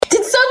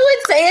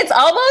say it's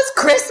almost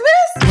Christmas?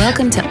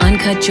 Welcome to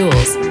Uncut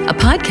Jewels, a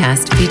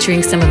podcast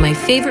featuring some of my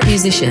favorite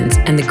musicians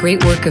and the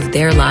great work of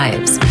their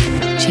lives,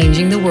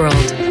 changing the world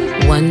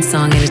one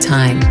song at a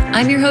time.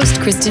 I'm your host,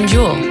 Kristen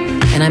Jewell,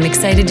 and I'm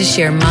excited to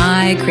share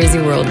my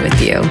crazy world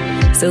with you.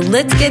 So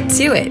let's get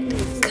to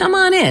it. Come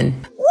on in.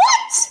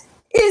 What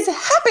is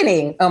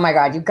happening? Oh my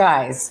God, you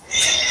guys.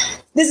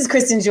 This is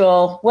Kristen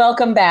Jewell.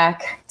 Welcome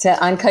back to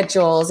Uncut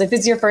Jewels. If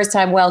it's your first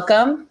time,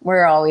 welcome.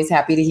 We're always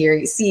happy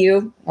to see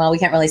you. Well, we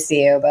can't really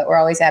see you, but we're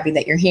always happy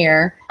that you're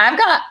here. I've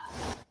got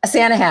a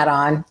Santa hat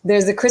on.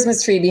 There's a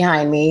Christmas tree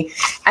behind me.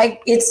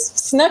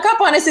 It's snuck up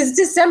on us. It's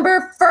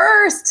December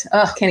 1st.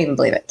 Oh, can't even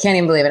believe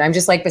it. I'm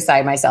just like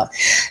beside myself.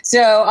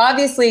 So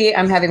obviously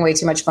I'm having way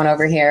too much fun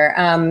over here.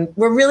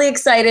 We're really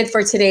excited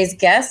for today's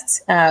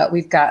guest.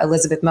 We've got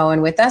Elizabeth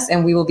Moen with us,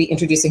 and we will be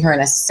introducing her in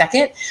a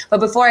second. But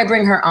before I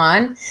bring her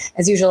on,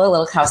 as usual, a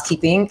little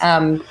housekeeping.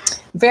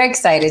 Very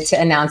excited to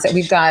announce that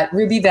we've got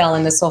Ruby Bell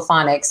and the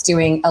Soulphonics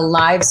doing a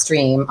live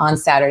stream on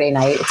Saturday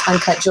night. It's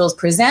Uncut Jewels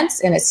Presents,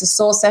 and it's a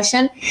soul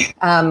session.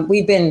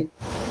 We've been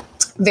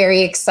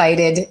very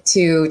excited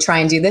to try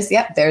and do this.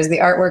 Yep, there's the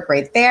artwork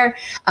right there.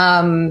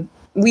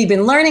 We've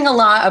been learning a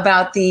lot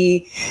about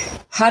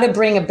how to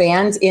bring a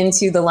band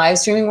into the live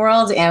streaming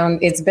world,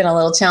 and it's been a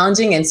little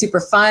challenging and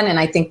super fun. And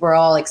I think we're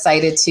all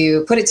excited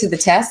to put it to the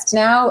test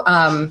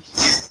now.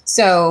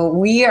 So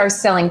we are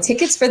selling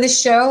tickets for this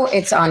show.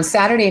 It's on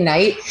Saturday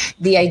night.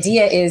 The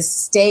idea is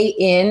stay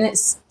in,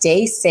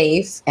 stay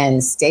safe,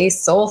 and stay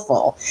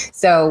soulful.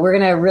 So we're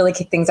going to really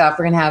kick things off.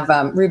 We're going to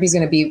have Ruby's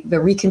going to be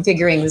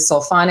reconfiguring the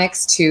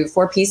Soulphonics to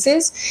 4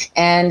 pieces,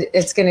 and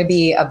it's going to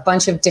be a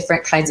bunch of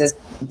different kinds of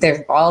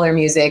all their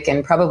music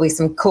and probably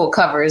some cool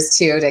covers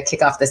too to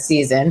kick off the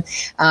season.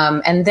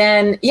 And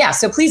then,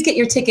 so please get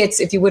your tickets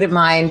if you wouldn't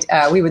mind.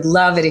 We would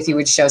love it if you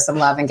would show some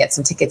love and get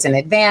some tickets in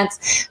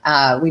advance.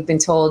 We've been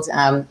told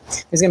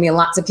there's going to be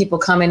lots of people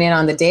coming in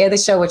on the day of the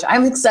show, which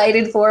I'm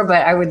excited for,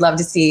 but I would love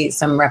to see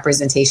some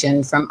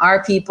representation from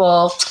our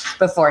people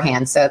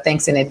beforehand. So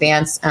thanks in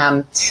advance.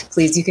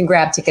 Please, you can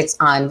grab tickets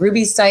on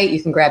Ruby's site.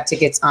 You can grab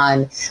tickets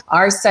on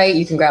our site.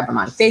 You can grab them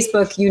on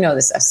Facebook. You know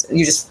this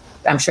stuff.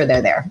 I'm sure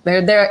they're there.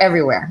 They're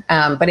everywhere.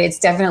 But it's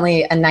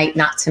definitely a night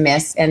not to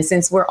miss. And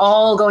since we're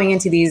all going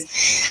into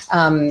these,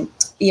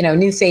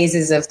 new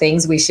phases of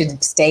things, we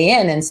should stay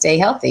in and stay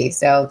healthy.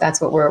 So that's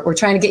what we're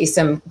trying to get you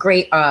some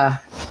great,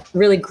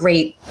 really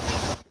great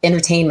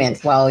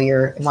entertainment while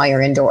you're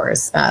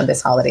indoors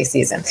this holiday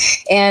season.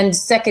 And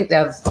second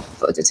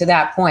to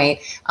that point,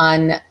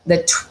 on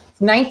the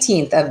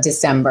 19th of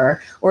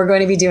December, we're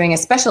going to be doing a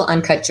special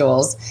Uncut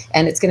Jewels,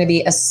 and it's going to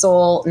be a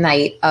soul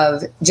night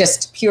of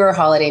just pure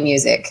holiday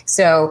music.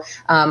 So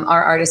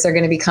our artists are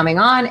going to be coming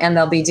on, and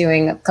they'll be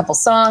doing a couple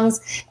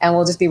songs, and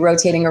we'll just be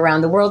rotating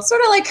around the world,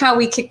 sort of like how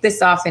we kicked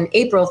this off in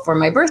April for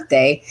my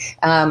birthday.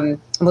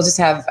 We'll just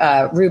have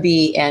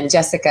Ruby and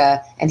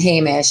Jessica and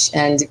Hamish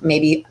and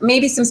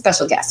maybe some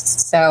special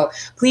guests. So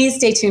please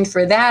stay tuned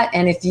for that.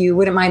 And if you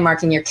wouldn't mind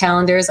marking your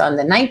calendars on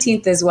the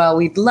 19th as well,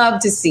 we'd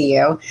love to see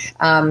you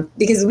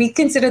because we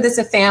consider this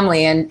a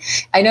family. And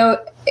I know,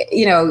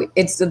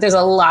 there's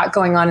a lot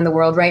going on in the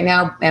world right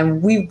now,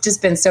 and we've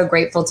just been so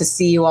grateful to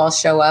see you all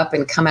show up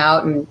and come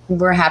out, and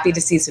we're happy to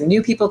see some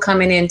new people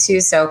coming in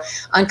too. So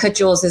Uncut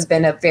Jewels has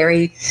been a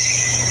very,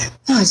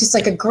 just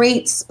like a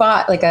great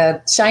spot, like a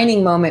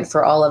shining moment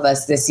for all of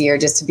us this year,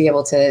 just to be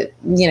able to,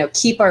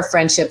 keep our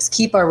friendships,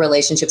 keep our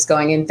relationships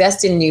going,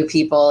 invest in new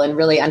people, and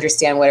really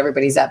understand what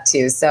everybody's up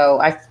to. So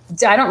I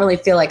don't really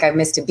feel like I've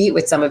missed a beat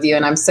with some of you,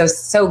 and I'm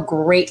so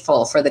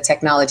grateful for the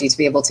technology to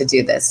be able to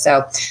do this.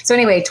 So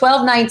anyway,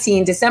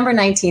 December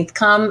 19th,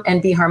 come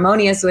and be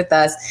harmonious with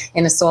us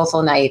in a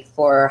soulful night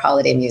for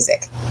holiday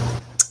music.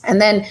 And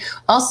then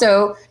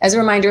also, as a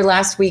reminder,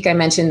 last week I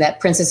mentioned that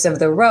Princess of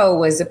the Row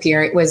was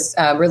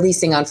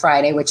releasing on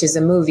Friday, which is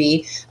a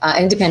movie,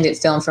 independent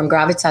film from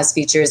Gravitas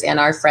Features and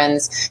our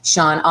friends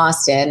Sean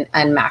Austin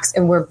and Max.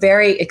 And we're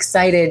very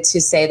excited to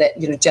say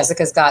that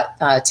Jessica's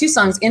got 2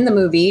 songs in the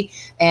movie,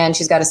 and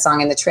she's got a song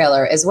in the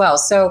trailer as well.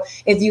 So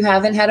if you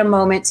haven't had a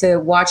moment to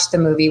watch the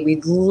movie,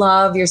 we'd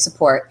love your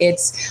support.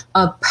 It's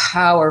a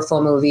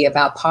powerful movie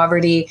about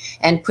poverty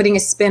and putting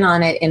a spin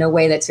on it in a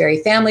way that's very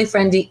family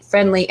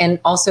friendly and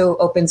also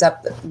opens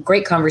up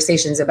great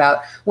conversations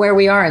about where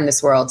we are in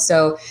this world.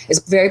 So it's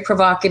very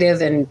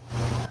provocative and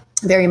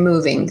very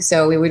moving.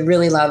 So we would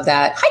really love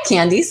that. Hi,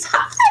 Candice. Hi,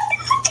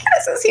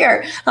 Candice is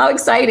here. How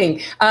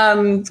exciting.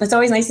 It's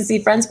always nice to see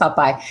friends pop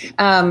by.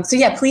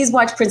 Please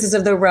watch Princess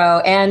of the Row.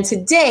 And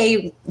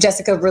today,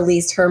 Jessica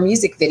released her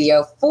music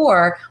video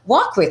for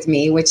Walk With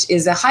Me, which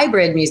is a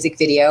hybrid music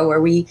video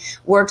where we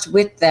worked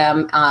with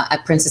them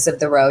at Princess of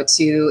the Row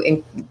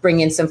to bring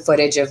in some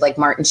footage of like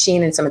Martin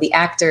Sheen and some of the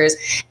actors.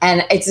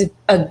 And it's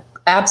a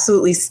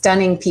absolutely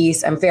stunning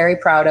piece. I'm very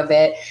proud of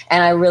it.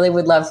 And I really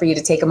would love for you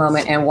to take a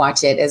moment and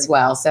watch it as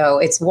well. So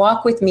it's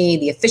Walk With Me,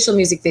 the official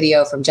music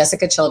video from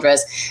Jessica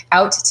Childress,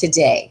 out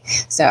today.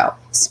 So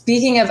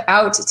speaking of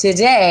out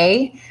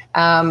today,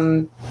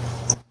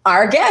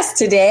 our guest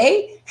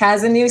today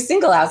has a new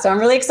single out. So I'm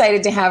really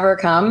excited to have her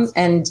come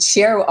and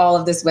share all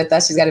of this with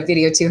us. She's got a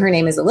video too. Her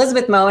name is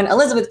Elizabeth Moen.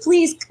 Elizabeth,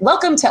 please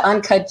welcome to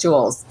Uncut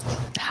Jewels.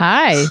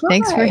 Hi.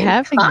 Thanks for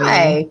having me.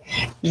 Hi.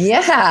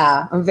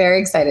 Yeah, I'm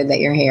very excited that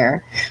you're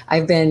here.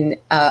 I've been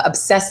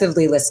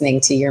obsessively listening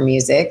to your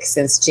music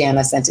since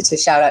Jana sent it to.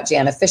 Shout out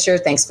Jana Fisher.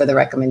 Thanks for the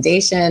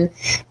recommendation.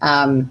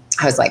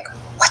 I was like,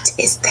 what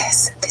is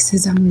this? This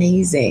is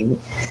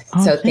amazing.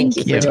 So thank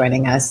you for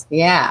joining us.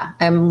 Yeah,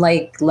 I'm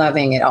like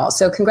loving it all.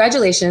 So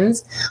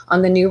congratulations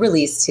on the new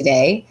release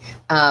today.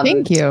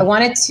 Thank you. I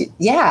wanted to,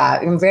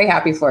 I'm very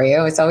happy for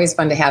you. It's always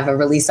fun to have a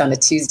release on a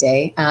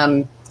Tuesday.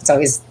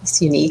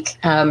 It's unique.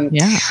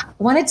 I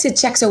wanted to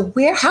check. So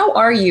how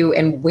are you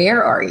and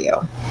where are you?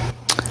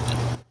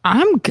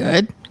 I'm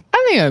good.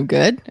 I think I'm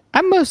good.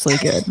 I'm mostly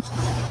good.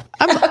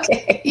 I'm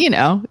okay.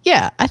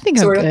 I think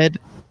I'm good.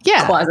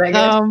 Yeah. Quasi-good.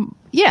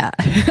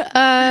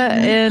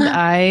 And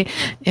I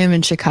am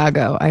in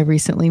Chicago. I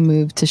recently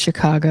moved to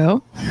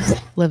Chicago,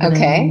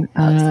 living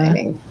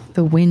in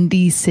the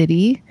Windy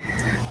City.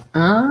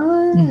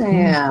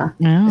 Yeah.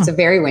 It's a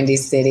very windy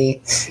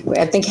city.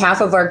 I think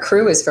half of our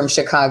crew is from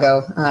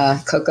Chicago.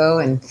 Coco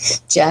and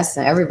Jess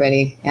and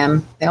everybody.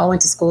 They all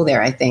went to school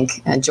there, I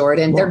think.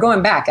 Jordan. They're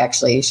going back,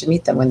 actually. You should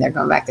meet them when they're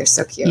going back. They're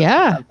so cute.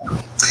 Yeah.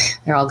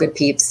 They're all good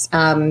peeps.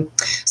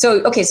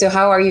 So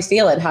how are you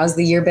feeling? How's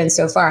the year been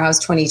so far? How's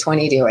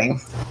 2020 doing?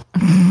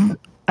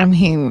 I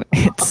mean,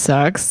 it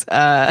sucks.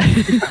 I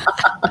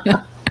don't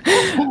know.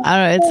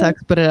 It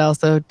sucks, but it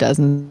also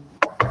doesn't.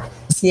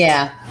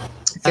 Yeah.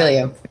 I feel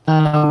you.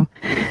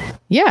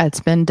 It's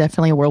been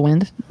definitely a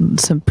whirlwind.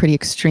 Some pretty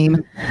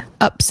extreme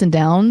ups and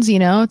downs.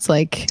 It's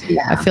like,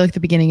 I feel like the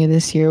beginning of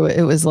this year,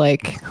 it was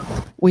like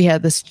we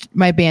had this,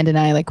 my band and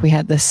I, like we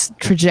had this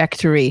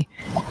trajectory,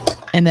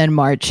 and then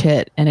March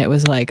hit and it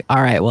was like,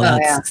 all right, well,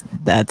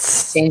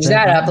 that's change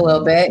that up a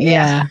little bit.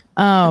 Yeah.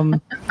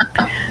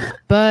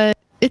 But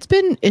it's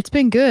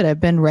been good. I've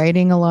been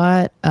writing a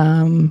lot.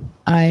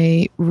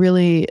 I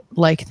really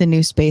like the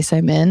new space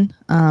I'm in.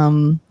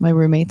 My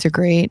roommates are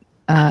great.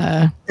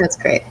 That's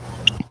great.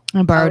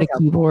 I borrowed a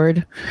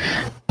keyboard,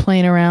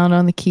 playing around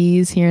on the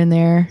keys here and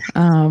there.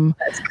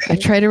 I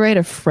tried to write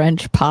a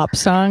French pop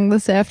song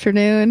this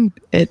afternoon.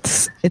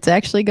 It's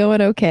actually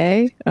going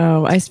okay.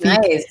 Nice.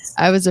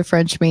 I was a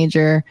French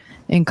major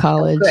in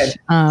college.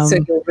 Oh, good. So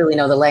you really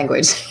know the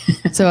language.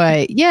 So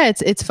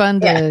it's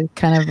fun to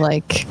kind of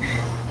like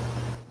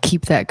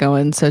keep that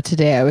going. So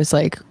today I was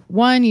like,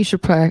 1, you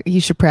should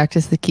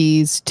practice the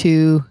keys.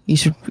 2, you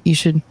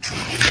should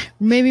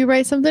maybe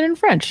write something in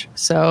French.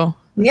 So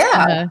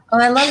I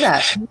love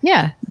that.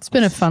 Yeah, it's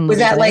been a fun. Was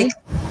that like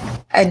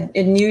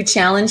a new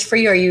challenge for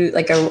you? Are you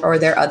like, are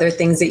there other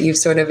things that you've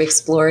sort of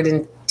explored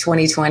in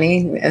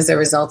 2020 as a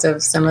result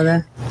of some of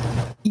the?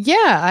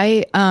 Yeah,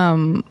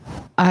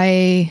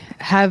 I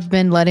have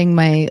been letting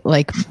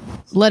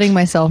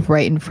myself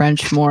write in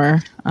French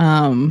more,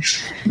 and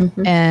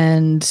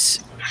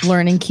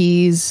learning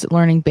keys,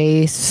 learning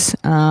bass,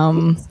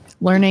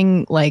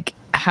 learning like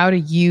how to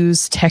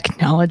use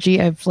technology.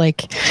 I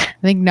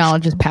think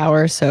knowledge is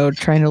power. So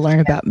trying to learn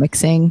about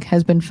mixing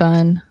has been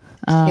fun.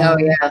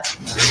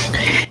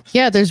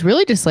 There's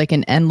really just like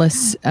an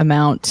endless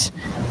amount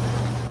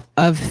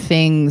of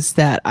things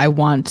that I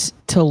want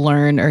to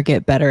learn or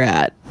get better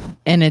at.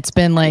 And it's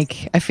been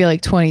like, I feel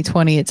like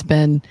 2020, it's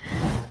been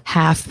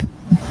half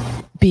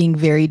being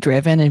very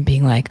driven and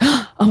being like,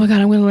 oh my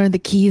God, I'm going to learn the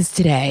keys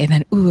today. And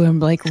then,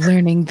 I'm like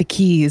learning the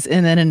keys.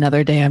 And then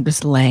another day I'm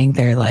just laying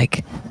there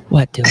like,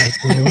 what do I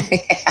do?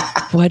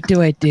 What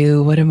do I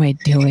do? What am I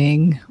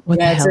doing? What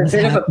the hell is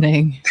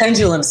happening? Of a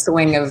pendulum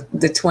swing of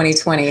the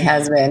 2020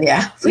 has been.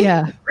 Yeah.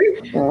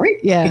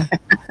 Yeah.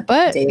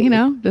 But,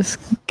 just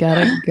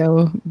gotta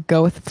go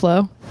with the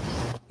flow.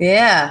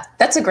 Yeah,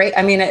 that's a great,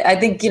 I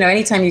think,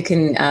 anytime you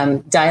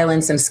can dial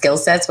in some skill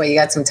sets while you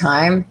got some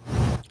time.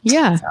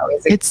 Yeah.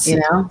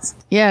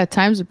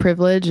 Time's a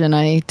privilege. And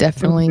I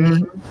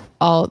definitely,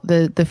 all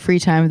the free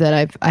time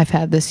that I've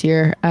had this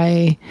year,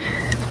 I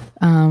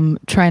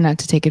try not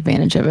to take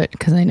advantage of it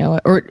because I know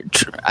it, or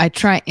I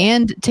try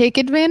and take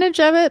advantage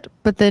of it,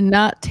 but then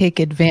not take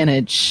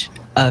advantage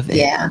of it.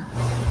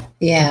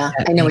 Yeah.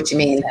 I know what you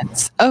mean.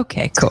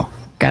 Okay, cool.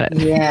 Got it.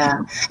 Yeah.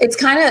 It's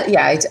kind of,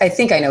 I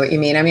think I know what you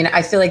mean.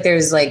 I feel like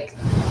there's like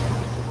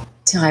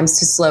times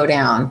to slow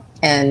down,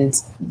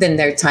 and then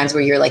there are times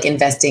where you're like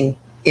investing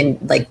in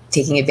like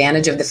taking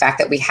advantage of the fact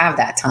that we have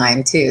that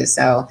time too.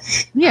 So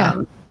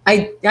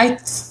I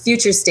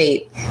future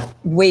state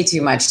way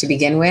too much to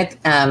begin with.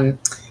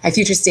 I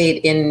future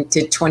state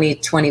into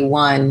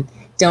 2021.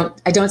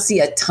 I don't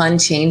see a ton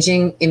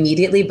changing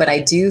immediately, but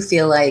I do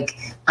feel like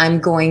I'm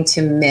going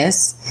to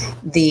miss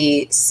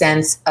the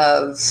sense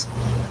of,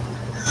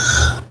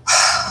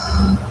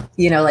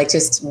 like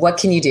just what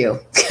can you do?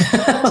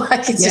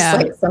 Like it's just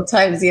like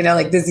sometimes,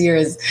 like this year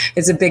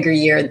is a bigger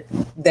year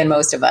than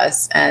most of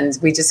us, and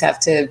we just have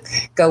to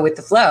go with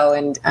the flow.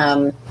 And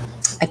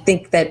I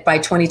think that by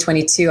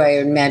 2022, I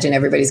imagine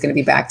everybody's going to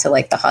be back to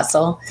like the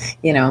hustle,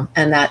 and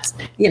that's,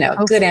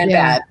 good and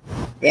bad.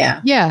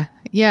 Yeah.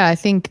 Yeah, I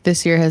think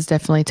this year has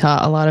definitely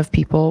taught a lot of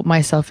people,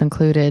 myself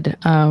included,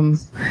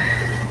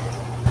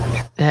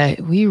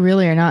 that we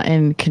really are not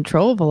in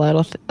control of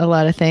a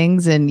lot of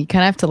things, and you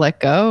kind of have to let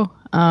go.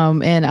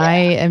 And I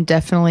am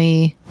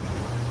definitely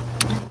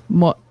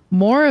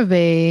more of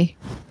an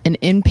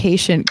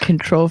impatient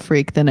control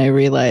freak than I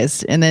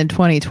realized. And then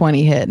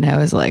 2020 hit, and I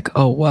was like,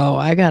 oh, whoa,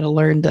 I got to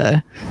learn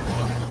to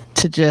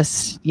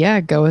just,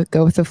 go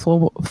with the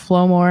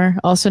flow more.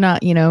 Also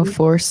not,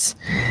 force.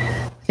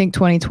 I think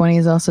 2020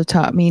 has also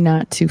taught me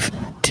not to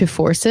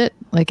force it.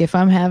 Like if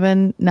I'm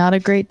having not a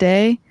great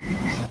day,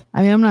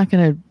 I mean, I'm not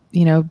going to,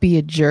 be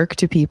a jerk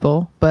to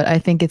people, but I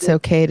think it's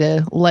okay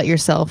to let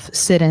yourself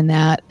sit in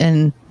that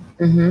and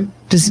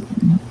just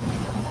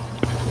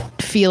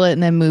feel it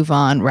and then move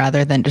on,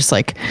 rather than just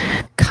like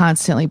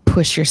constantly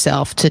push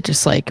yourself to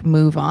just like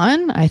move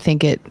on. I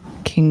think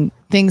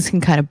things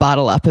can kind of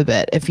bottle up a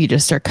bit if you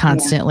just are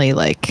constantly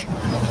like,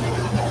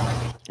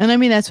 and I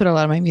mean, that's what a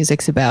lot of my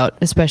music's about,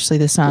 especially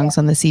the songs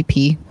on the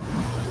CP.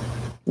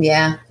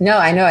 Yeah, no,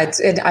 I know.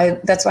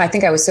 That's why I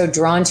think I was so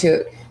drawn to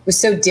it. It was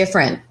so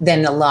different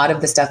than a lot of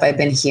the stuff I've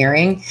been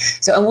hearing.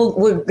 So, and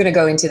we're going to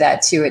go into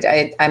that too.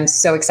 I'm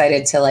so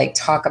excited to like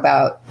talk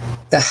about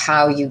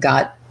how you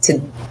got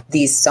to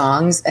these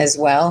songs as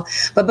well.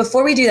 But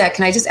before we do that,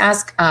 can I just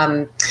ask,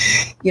 I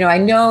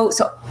know,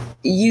 so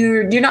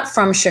you're not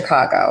from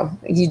Chicago.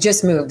 You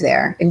just moved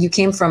there and you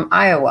came from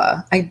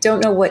Iowa. I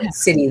don't know what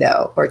city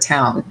though, or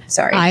town.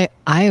 Sorry.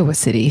 Iowa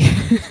City.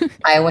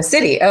 Iowa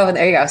City. Oh,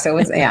 there you go. So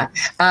yeah.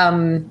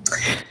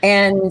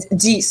 And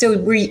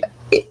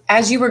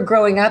as you were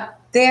growing up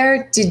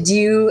there, did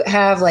you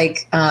have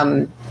like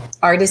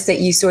artists that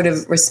you sort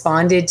of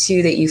responded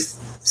to, that you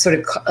sort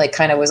of like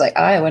kind of was like,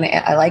 oh,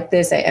 I like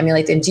this, I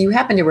emulate them? Do you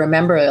happen to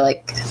remember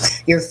like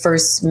your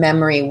first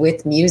memory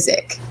with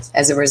music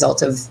as a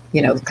result of,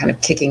 kind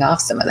of kicking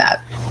off some of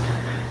that?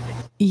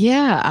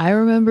 Yeah, I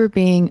remember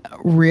being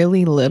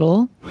really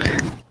little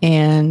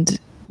and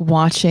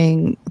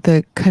watching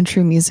the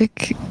country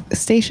music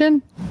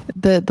station,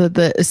 the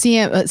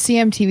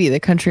CMTV, the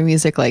country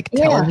music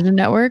television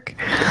network.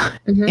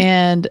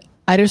 And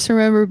I just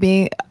remember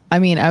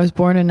I was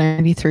born in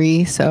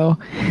 93, so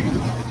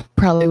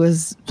probably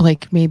was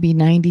like maybe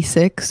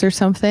 96 or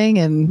something.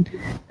 And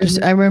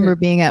I remember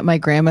being at my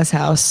grandma's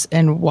house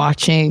and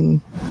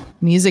watching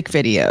music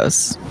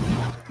videos.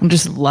 I'm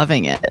just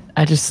loving it.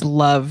 I just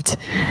loved.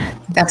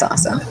 That's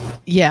awesome.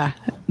 Yeah,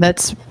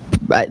 that's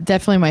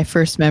definitely my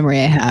first memory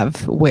I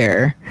have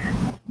where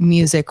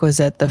music was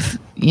at the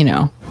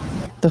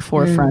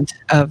forefront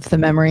of the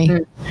memory.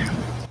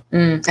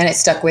 And it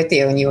stuck with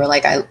you and you were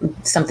like,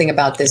 something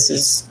about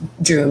this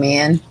drew me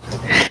in.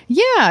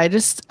 Yeah,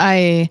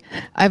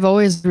 I've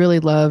always really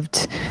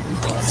loved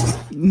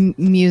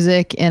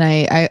music, and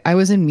I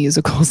was in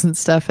musicals and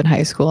stuff in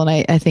high school, and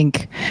I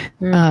think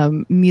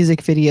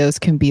music videos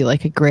can be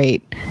like a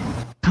great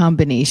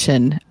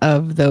combination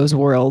of those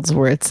worlds,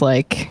 where it's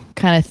like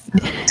kind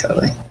of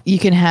totally, you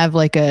can have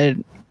like a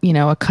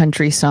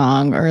country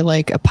song or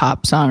like a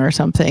pop song or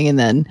something, and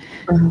then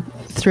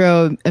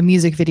throw a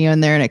music video in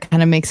there, and it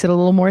kind of makes it a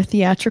little more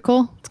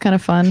theatrical. It's kind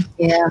of fun.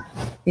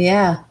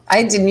 Yeah.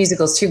 I did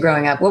musicals too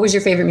growing up. What was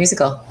your favorite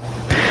musical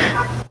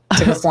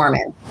to perform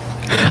in?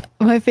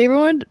 My favorite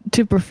one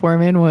to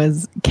perform in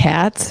was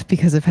Cats,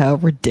 because of how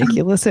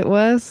ridiculous it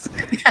was.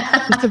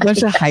 Just a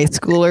bunch of high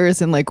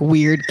schoolers in like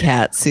weird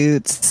cat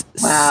suits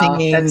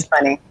singing. That's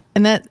funny.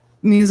 And that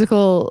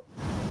musical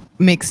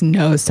makes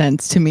no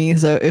sense to me.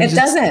 So it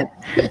doesn't.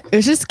 It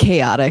was just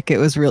chaotic. It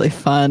was really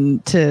fun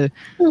to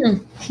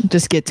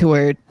just get to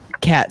wear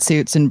cat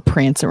suits and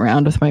prance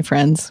around with my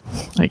friends,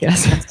 I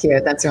guess. That's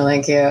cute. That's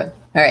really cute.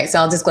 All right, so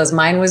I'll disclose.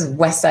 Mine was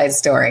West Side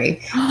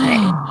Story.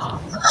 I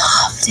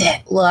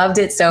loved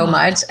it so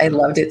much. I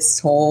loved it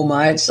so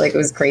much. Like, it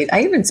was great.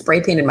 I even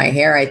spray painted my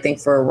hair, I think,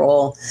 for a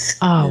role.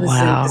 Oh, it was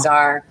wow. So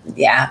bizarre.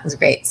 Yeah, it was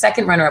great.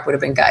 Second runner-up would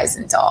have been Guys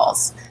and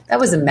Dolls. That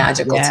was a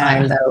magical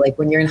time, though. Like,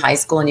 when you're in high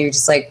school and you're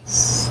just like,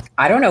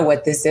 I don't know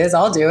what this is.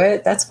 I'll do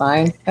it. That's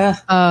fine.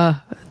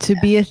 To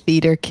be a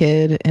theater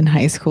kid in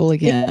high school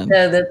again.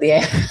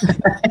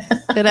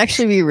 It'd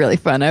actually be really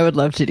fun. I would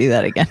love to do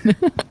that again.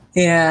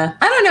 Yeah.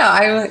 I don't know.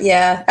 I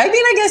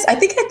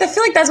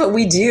feel like that's what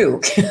we do.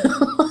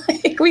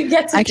 Like, we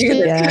get to do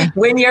this. Yeah.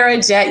 When you're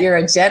a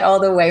jet all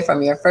the way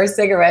from your first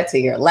cigarette to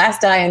your last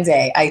dying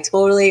day.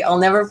 I'll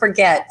never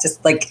forget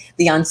just like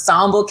the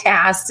ensemble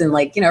cast and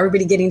like,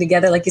 everybody getting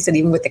together, like you said,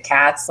 even with the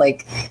cats,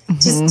 like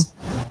just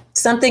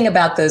something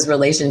about those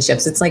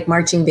relationships. It's like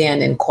marching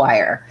band and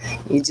choir.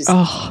 You just,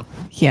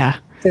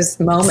 those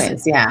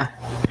moments. Yeah.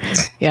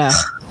 Yeah.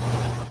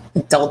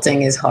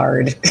 Adulting is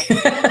hard.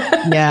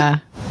 Yeah.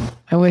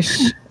 I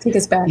wish. Take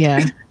us back.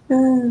 Yeah.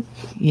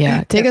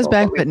 Yeah. Take us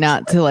back, but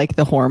not to like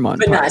the hormone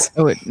part.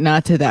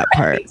 Not to that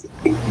part.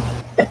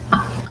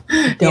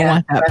 Don't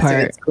want that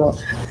part. Cool.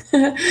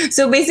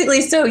 So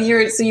basically,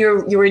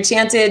 you were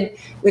enchanted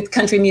with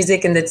country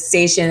music and the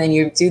station, and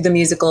you do the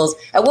musicals.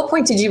 At what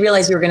point did you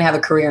realize you were going to have a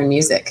career in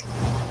music?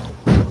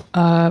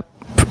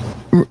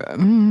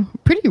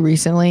 Pretty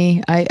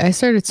recently. I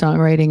started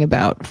songwriting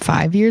about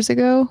 5 years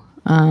ago.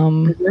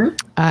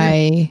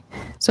 I'd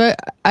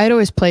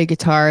always play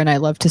guitar and I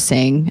love to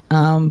sing.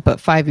 But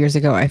 5 years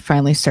ago, I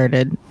finally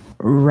started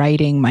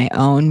writing my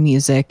own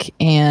music,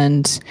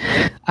 and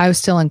I was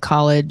still in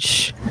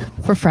college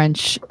for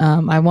French.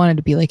 I wanted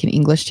to be like an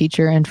English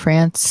teacher in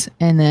France,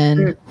 and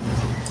then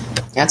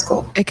that's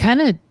cool. It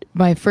kind of,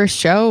 my first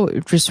show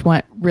just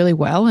went really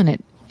well,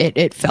 and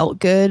it felt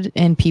good,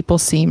 and people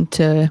seemed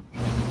to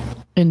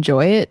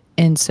enjoy it.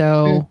 And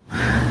so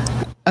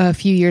a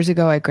few years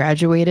ago I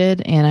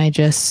graduated and I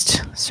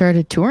just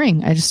started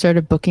touring. I just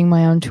started booking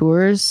my own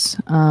tours,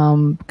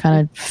 kind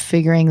of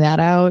figuring that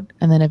out.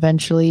 And then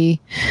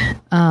eventually,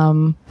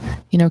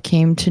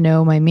 came to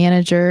know my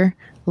manager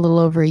a little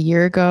over a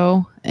year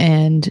ago,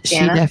 and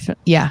Jana?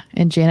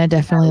 Jana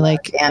definitely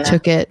Jana.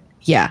 took it.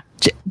 Yeah.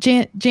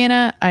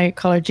 Jana, I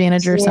call her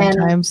Janager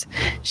sometimes.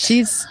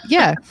 She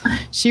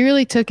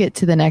really took it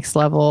to the next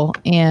level,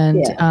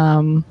 and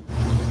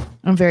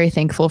I'm very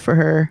thankful for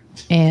her.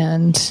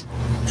 And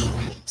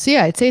so,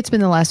 I'd say it's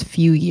been the last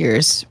few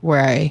years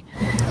where I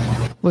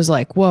was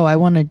like, whoa, I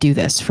want to do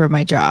this for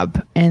my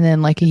job. And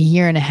then like a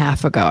year and a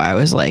half ago, I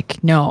was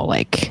like, no,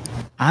 like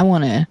I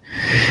want to,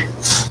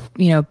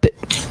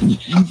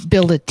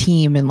 build a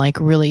team and like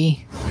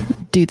really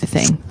do the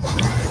thing.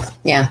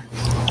 Yeah.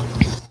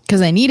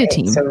 Because I need a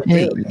team. So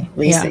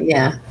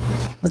yeah.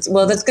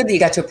 Well, that's good that you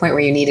got to a point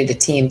where you needed a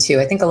team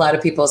too. I think a lot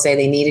of people say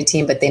they need a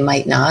team, but they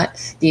might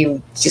not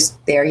be just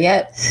there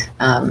yet.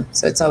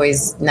 So it's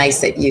always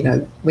nice that,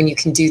 when you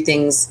can do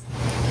things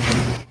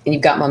and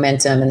you've got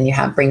momentum and then you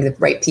bring the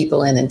right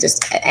people in and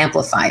just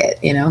amplify it,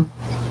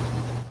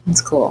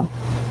 It's cool.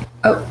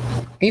 Oh,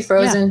 are you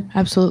frozen? Yeah,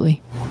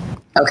 absolutely.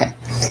 Okay.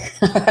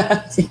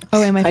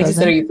 Oh, am I frozen? I just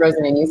said, are you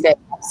frozen? And you said,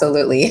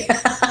 absolutely.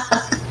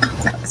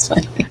 That was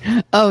funny.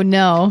 Oh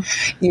no,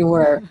 you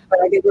were. But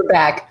I think we're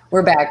back.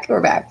 We're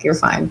back. You're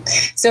fine.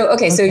 So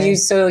okay. So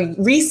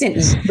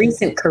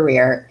recent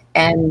career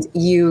and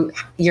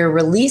your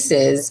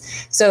releases.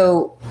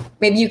 So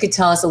maybe you could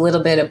tell us a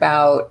little bit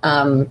about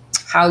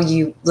how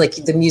you like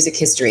the music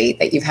history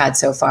that you've had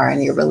so far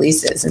and your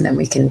releases, and then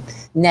we can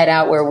net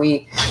out where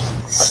we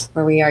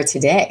are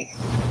today.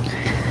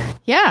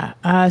 Yeah.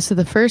 So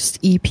the first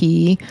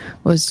EP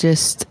was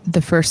just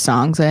the first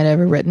songs I had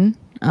ever written.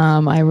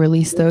 I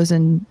released those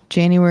in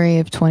January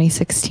of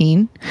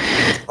 2016.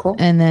 Cool.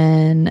 And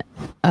then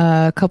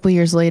a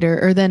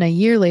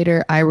year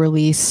later, I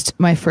released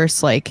my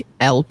first like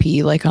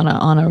LP, like on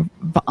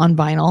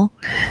vinyl.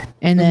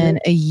 And then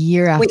a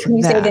year after can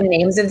you say the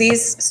names of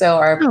these so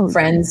our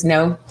friends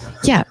know?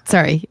 Yeah.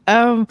 Sorry.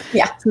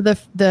 Yeah. So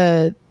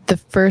the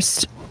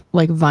first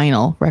like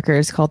vinyl record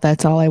is called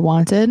That's All I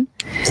Wanted.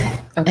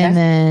 Okay. And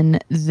then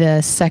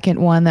the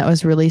second one that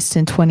was released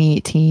in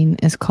 2018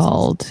 is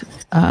called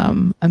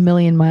A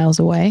Million Miles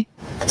Away.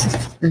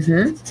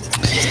 Mm-hmm.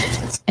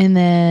 And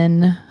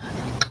then,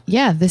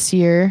 this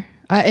year,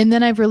 and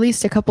then I've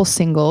released a couple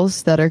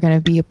singles that are going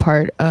to be a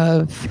part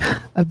of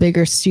a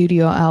bigger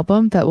studio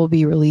album that will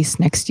be released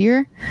next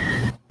year.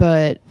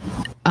 But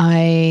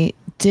I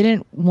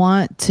didn't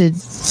want to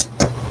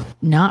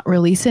not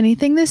release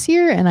anything this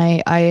year, and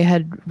I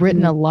had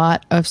written a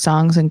lot of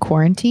songs in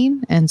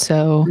quarantine, and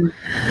so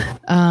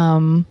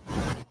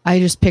I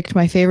just picked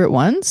my favorite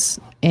ones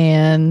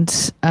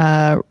and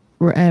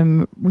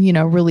am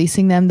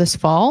releasing them this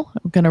fall.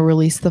 I'm gonna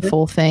release the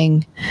full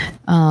thing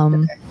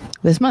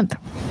this month.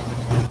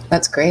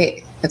 That's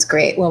great.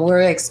 Well,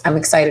 I'm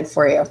excited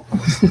for you.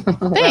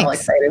 We're all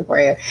excited for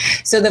you.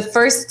 So the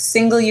first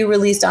single you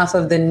released off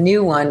of the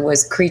new one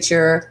was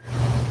Creature.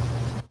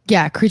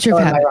 Yeah, Creature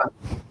of Habit. Am I wrong?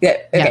 Yeah.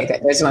 Okay, good.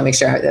 I just want to make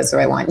sure that's the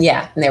right one.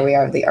 Yeah, and there we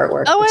are, the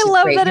artwork. Oh, I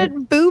love that it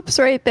boops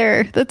right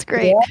there. That's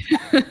great.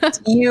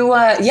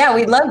 Yeah.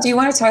 We'd love. Do you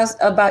want to talk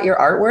about your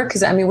artwork?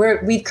 Because I mean,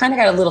 we've kind of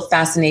got a little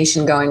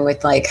fascination going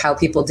with like how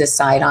people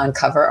decide on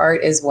cover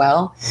art as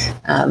well.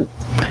 I'd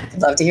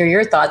love to hear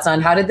your thoughts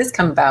on how did this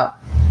come about.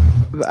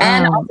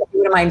 And also, if you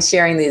wouldn't mind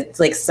sharing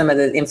some of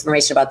the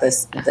information about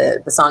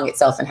the song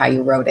itself and how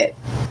you wrote it.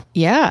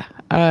 Yeah,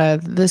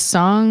 the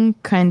song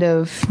kind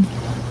of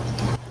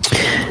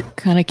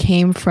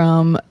came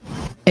from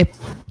a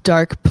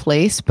dark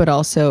place, but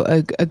also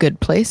a good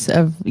place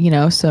of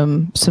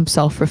some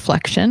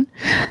self-reflection.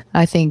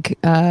 I think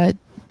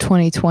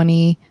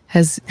 2020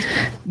 has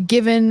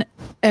given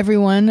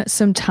everyone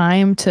some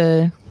time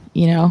to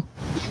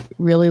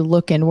really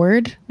look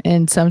inward,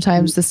 and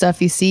sometimes the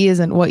stuff you see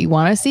isn't what you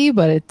want to see,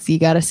 but you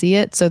got to see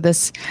it. So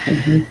this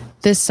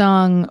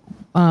song,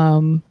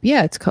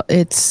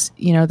 it's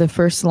the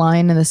first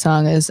line in the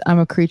song is, I'm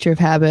a creature of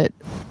habit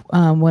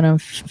when I'm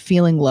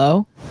feeling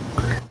low,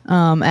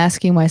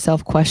 asking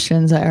myself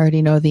questions I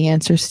already know the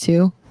answers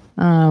to.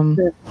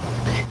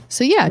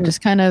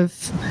 Just kind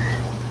of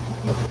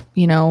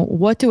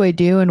what do I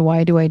do and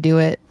why do I do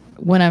it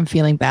when I'm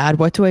feeling bad?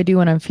 What do I do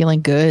when I'm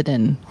feeling good,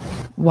 and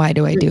why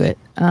do I do it?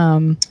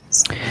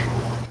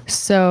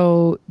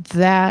 So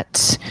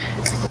that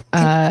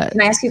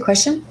can I ask you a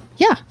question?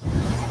 Yeah.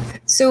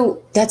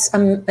 So that's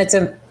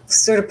a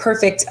sort of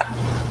perfect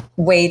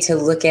way to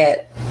look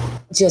at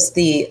just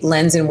the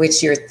lens in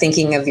which you're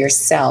thinking of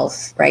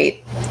yourself,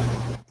 right,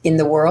 in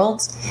the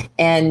world.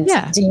 And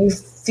do you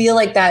feel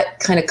like that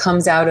kind of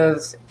comes out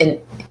of, and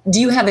do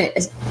you have a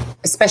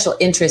special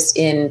interest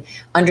in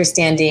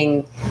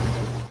understanding,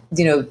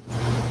 you know,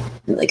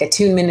 like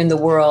attunement in the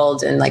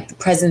world and like the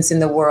presence in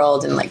the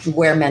world and like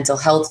where mental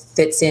health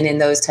fits in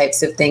those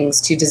types of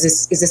things too?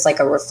 Is this like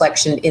a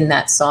reflection in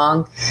that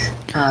song?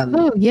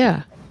 Oh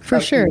yeah, for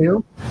sure.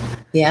 You?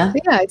 Yeah.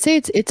 I'd say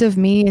it's of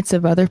me. It's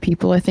of other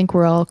people. I think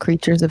we're all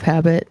creatures of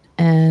habit.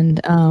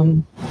 And,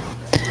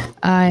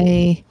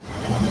 I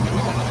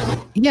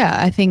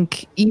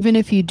think even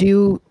if you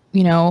do,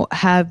 you know,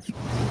 have,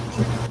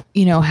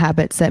 you know,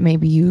 habits that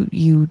maybe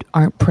you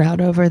aren't proud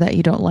of or that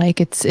you don't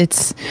like, it's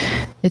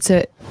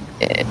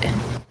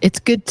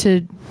good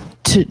to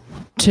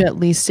at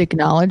least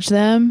acknowledge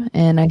them.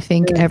 And I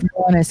think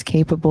everyone is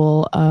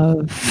capable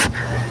of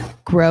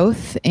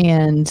growth.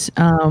 And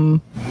I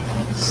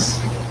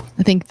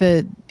think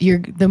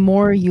the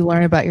more you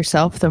learn about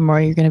yourself, the more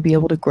you're going to be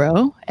able to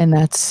grow. And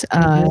that's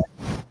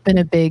been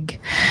a big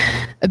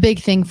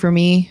thing for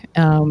me,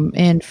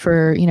 and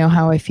for, you know,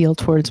 how I feel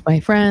towards my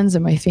friends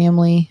and my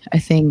family. I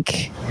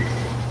think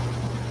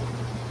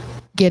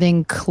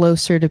getting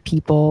closer to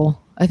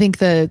people, I think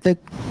the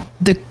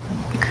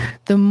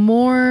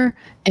more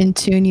in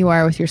tune you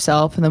are with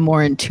yourself and the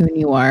more in tune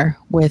you are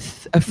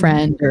with a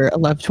friend or a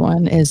loved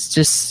one is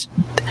just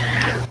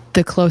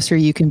the closer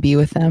you can be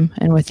with them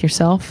and with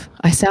yourself.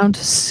 I sound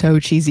so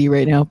cheesy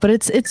right now, but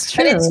it's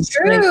true. But it's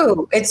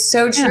true. It's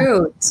so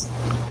true.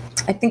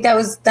 I think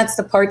that's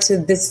the part to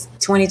this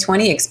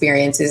 2020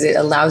 experience, is it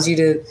allows you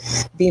to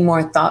be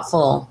more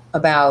thoughtful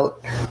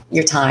about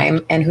your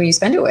time and who you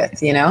spend it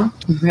with, you know,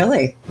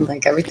 really,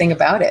 like everything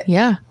about it.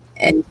 Yeah.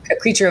 And a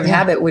creature of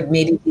habit would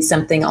maybe be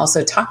something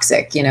also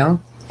toxic, you know,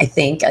 I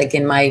think, like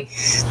in my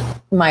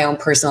own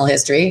personal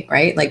history,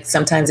 right? Like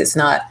sometimes it's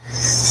not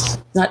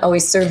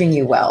always serving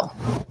you well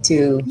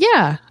to.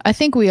 Yeah. I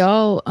think we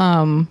all,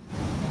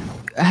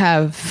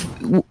 have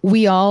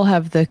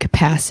the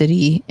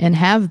capacity and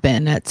have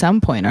been at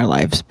some point in our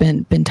lives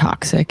been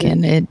toxic,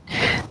 and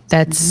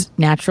that's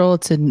natural.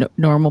 It's a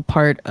normal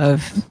part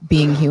of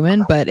being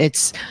human, but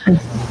it's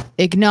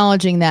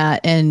acknowledging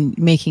that and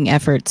making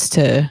efforts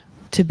to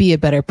be a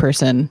better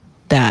person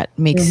that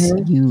makes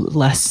you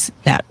less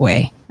that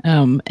way.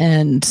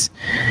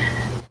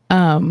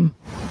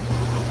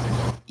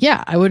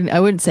 Yeah, I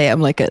wouldn't say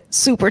I'm like a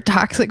super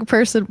toxic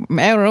person.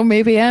 I don't know,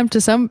 maybe I am to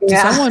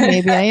someone,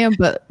 maybe I am,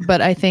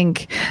 but I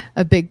think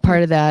a big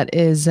part of that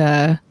is,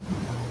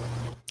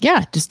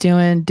 just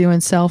doing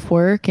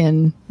self-work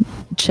and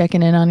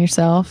checking in on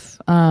yourself.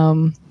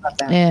 And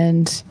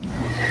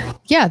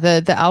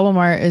the album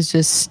art is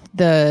just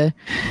a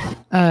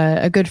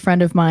good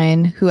friend of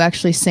mine who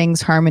actually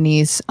sings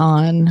harmonies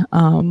on,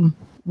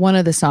 one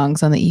of the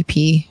songs on the EP.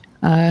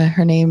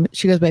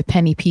 She goes by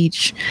Penny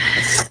Peach.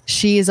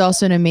 She is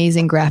also an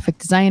amazing graphic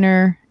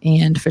designer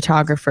and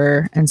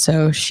photographer. And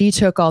so she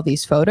took all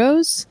these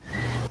photos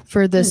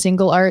for the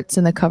single arts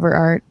and the cover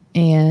art.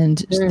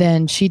 And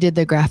then she did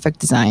the graphic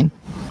design.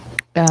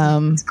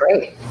 That's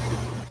great.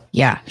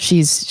 Yeah.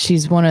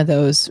 She's one of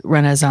those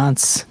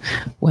Renaissance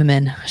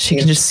women. She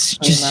can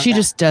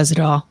just does it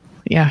all.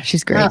 Yeah.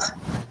 She's great. Oh,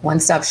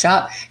 one-stop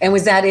shop. And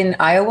was that in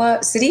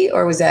Iowa City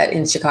or was that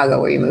in Chicago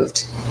where you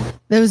moved?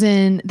 That was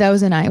in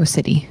Iowa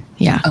City.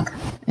 Yeah. Okay.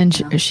 And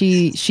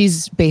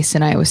she's based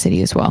in Iowa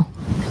City as well.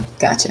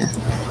 Gotcha.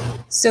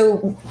 So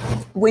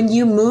when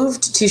you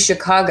moved to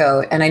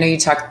Chicago, and I know you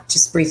talked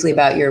just briefly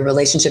about your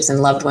relationships and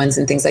loved ones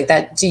and things like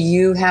that, do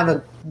you have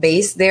a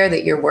base there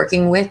that you're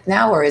working with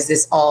now, or is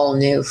this all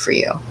new for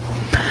you?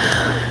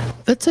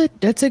 That's a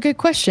good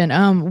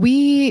question.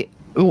 We,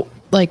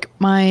 like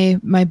my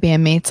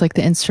bandmates, like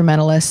the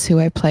instrumentalists who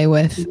I play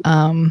with,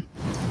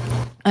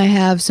 I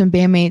have some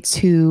bandmates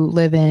who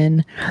live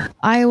in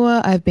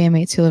Iowa. I have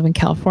bandmates who live in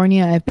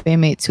California. I have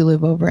bandmates who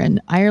live over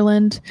in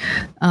Ireland.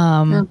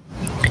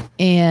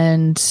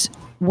 And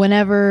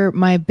whenever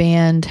my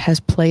band has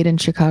played in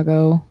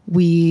Chicago,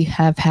 we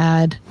have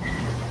had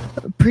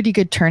a pretty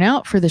good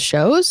turnout for the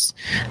shows.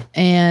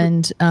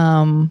 And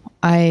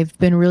I've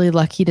been really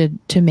lucky to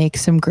make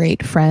some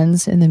great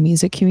friends in the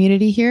music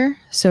community here.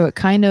 So it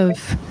kind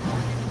of...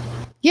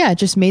 it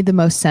just made the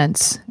most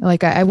sense.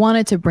 Like I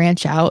wanted to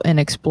branch out and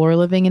explore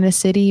living in a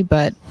city,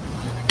 but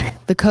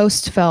the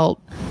coast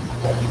felt,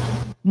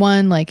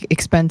 one, like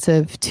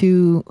expensive,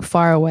 two,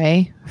 far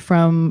away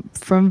from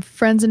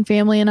friends and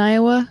family in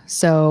Iowa.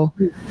 So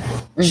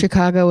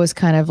Chicago was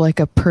kind of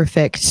like a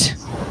perfect,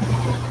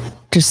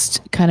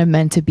 just kind of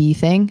meant to be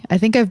thing. I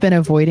think I've been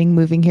avoiding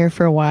moving here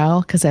for a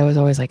while because I was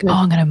always like,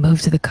 I'm going to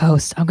move to the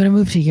coast. I'm going to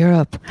move to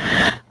Europe.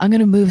 I'm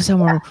going to move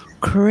somewhere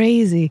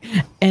crazy.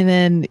 And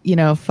then,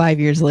 5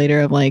 years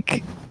later, I'm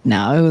like,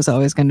 no, it was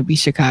always going to be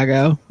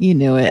Chicago. You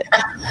knew it.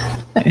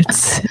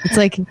 It's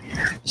like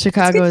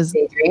Chicago is.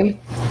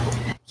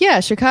 Yeah,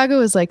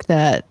 Chicago is like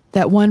that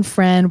one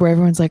friend where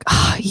everyone's like,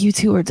 oh, you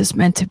two are just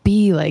meant to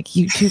be, like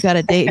you two got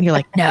a date, and you're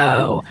like,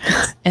 no.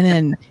 And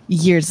then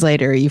years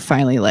later you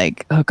finally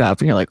like hook up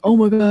and you're like, oh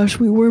my gosh,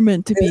 we were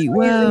meant to be.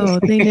 Wow,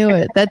 they knew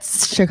it.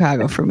 That's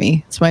Chicago for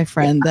me. It's my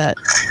friend that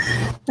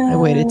I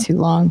waited too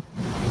long.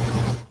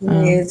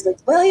 Well, it's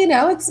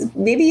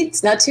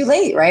not too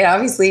late, right?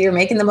 Obviously you're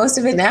making the most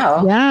of it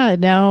now. Yeah,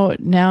 now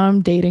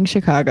I'm dating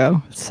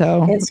Chicago,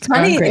 so it's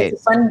funny. Great.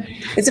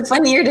 It's a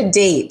fun year to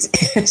date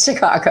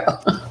Chicago.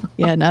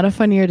 Yeah, not a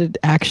fun year to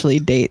actually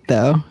date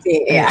though.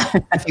 Yeah,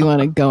 if you want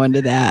to go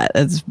into that,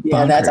 that's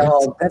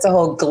bonkers. That's a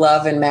whole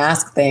glove and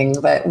mask thing.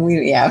 But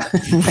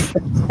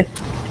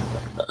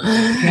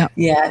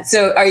Yeah.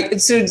 So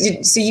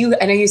you,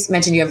 I know you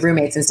mentioned you have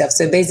roommates and stuff.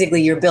 So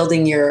basically you've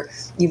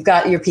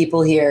got your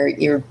people here,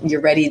 you're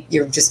ready,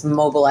 you're just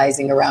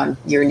mobilizing around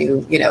your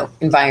new,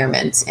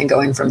 environment and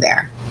going from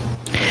there.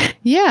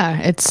 Yeah.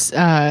 It's,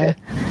 yeah.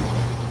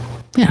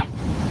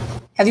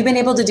 Have you been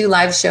able to do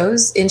live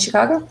shows in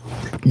Chicago?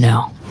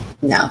 No,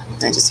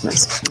 I just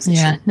must.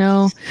 Yeah.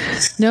 No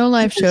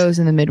live shows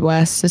in the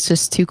Midwest. It's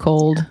just too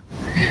cold.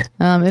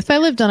 If I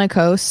lived on a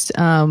coast,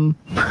 I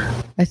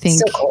think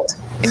still cold.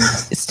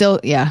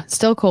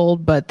 Still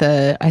cold, but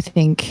I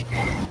think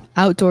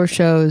outdoor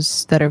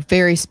shows that are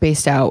very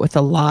spaced out with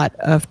a lot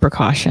of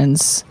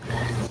precautions,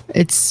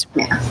 it's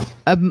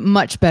a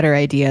much better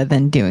idea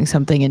than doing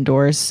something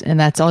indoors, and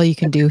that's all you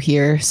can do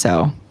here.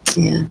 So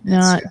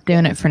not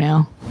doing it for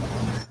now.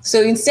 So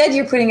instead,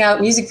 you're putting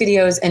out music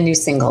videos and new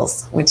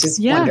singles, which is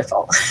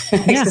wonderful.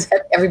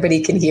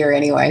 Everybody can hear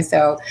anyway.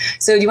 So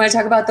do you want to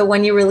talk about the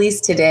one you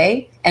released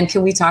today? And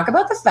can we talk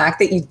about the fact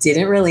that you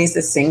didn't release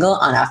a single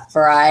on a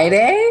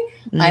Friday?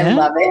 Yeah. I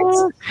love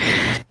it.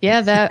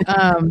 Yeah,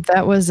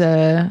 that was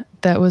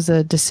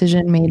a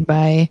decision made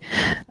by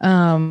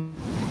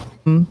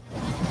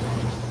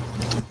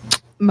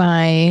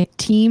my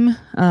team,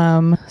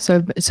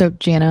 so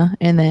Jana,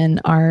 and then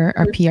our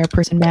PR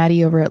person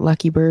Maddie over at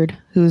Lucky Bird,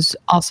 who's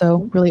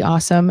also really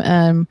awesome.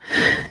 I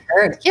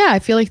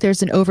feel like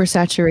there's an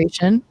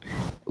oversaturation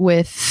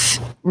with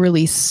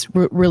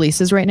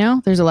releases right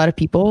now. There's a lot of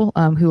people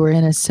who are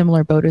in a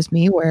similar boat as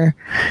me, where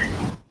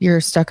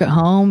you're stuck at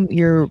home,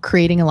 you're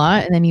creating a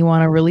lot, and then you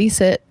want to release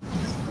it,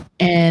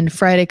 and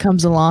Friday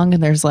comes along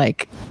and there's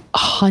like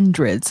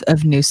hundreds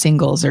of new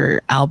singles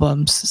or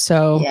albums.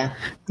 So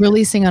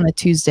releasing on a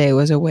Tuesday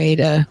was a way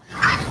to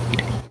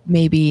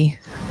maybe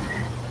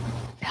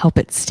help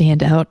it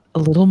stand out a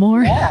little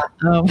more.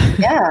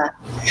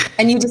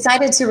 And you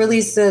decided to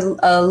release is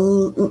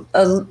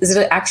it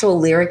an actual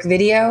lyric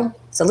video?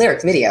 It's a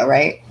lyric video,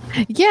 right?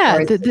 Yeah,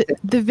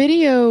 the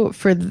video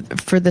for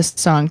this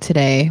song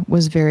today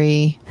was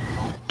very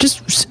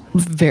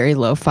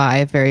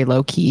lo-fi, very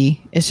low key.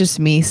 It's just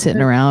me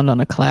sitting around on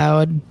a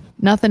cloud.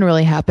 Nothing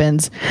really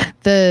happens.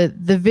 The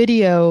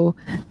video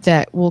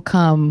that will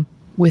come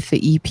with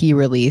the EP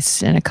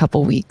release in a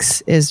couple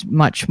weeks is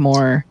much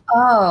more.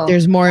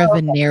 There's more of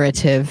a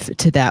narrative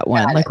to that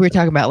one. Like we were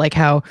talking about, like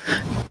how,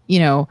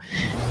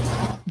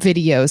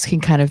 videos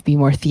can kind of be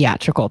more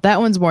theatrical. That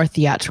one's more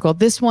theatrical.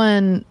 This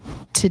one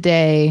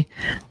today,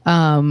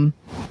 I'm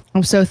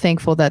so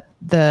thankful that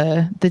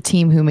the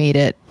team who made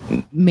it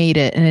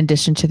in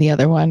addition to the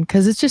other one,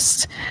 because it's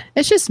just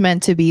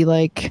meant to be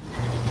like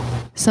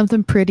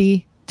something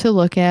pretty to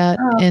look at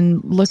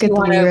and look at the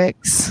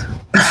lyrics.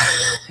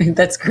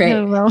 That's great.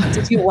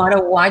 Do you want to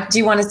watch? Do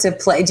you want us to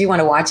play? Do you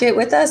want to watch it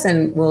with us,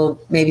 and we'll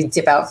maybe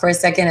dip out for a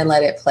second and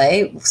let it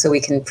play so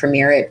we can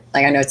premiere it?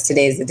 Like, I know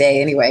today's the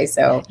day anyway.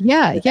 So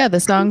yeah.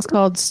 The song's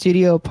called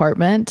Studio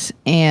Apartment,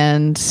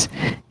 and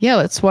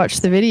let's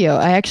watch the video.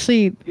 I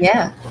actually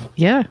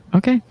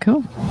okay,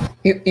 cool.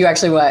 You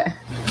actually what?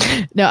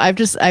 No,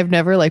 I've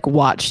never like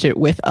watched it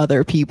with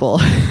other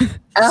people.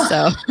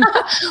 So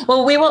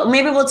well,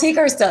 we'll take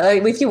ourselves,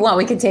 if you want,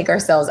 we can take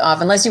ourselves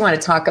off, unless you want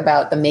to talk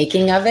about the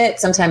making of it.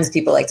 Sometimes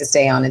people like to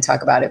stay on and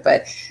talk about it,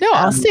 but no,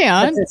 I'll stay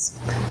on.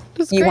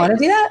 You want to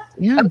do that?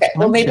 Yeah. Okay.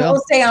 Well, maybe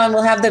we'll stay on.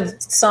 We'll have the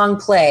song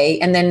play,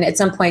 and then at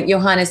some point,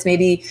 Johannes,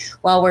 maybe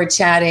while we're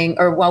chatting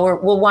or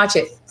we'll watch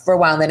it for a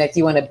while. And then if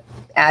you want to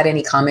add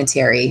any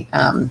commentary,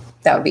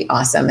 that would be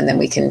awesome. And then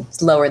we can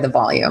lower the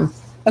volume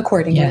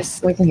accordingly.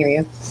 Yes. We can hear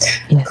you.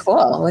 Yes. Cool.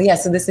 Well,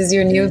 so this is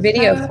your new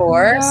video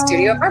for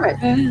Studio Apartment.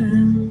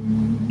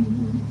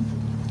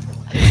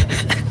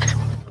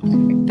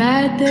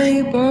 Bad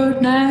day,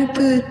 broke night,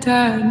 good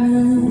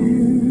timing.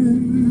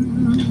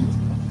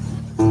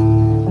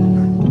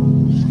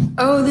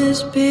 Oh,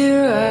 this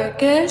beer, I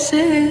guess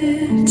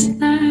it's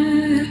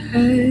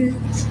nice.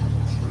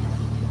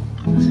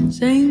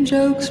 Same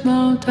joke,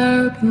 small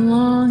talk and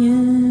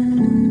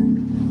longing.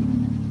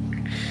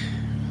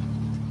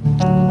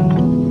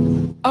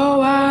 Oh,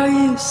 wow,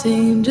 you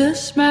seem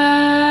just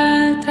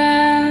my type.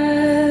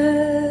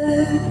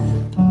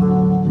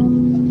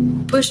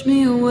 Push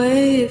me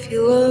away if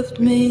you loved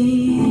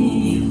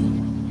me.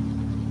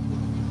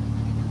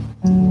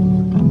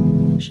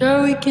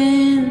 Sure we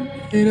can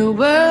hit a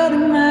word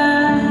of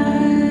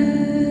mine.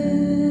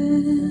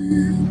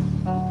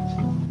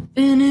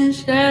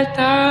 Finish that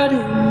thought in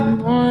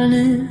the morning.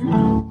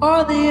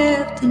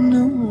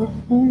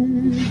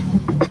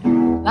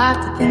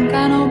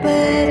 I know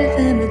better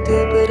than to do,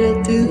 but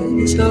I do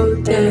this all the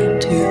time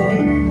too.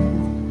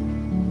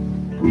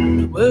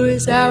 No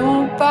worries, I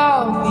won't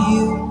fall for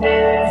you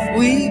if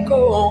we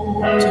go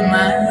on to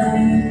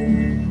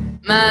mine,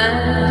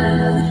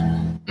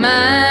 mine,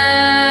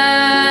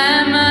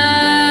 mine, mine.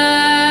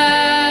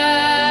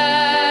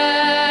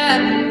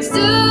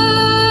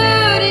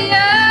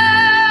 Studio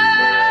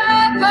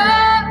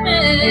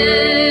apartment.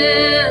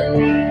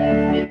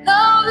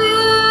 Love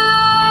you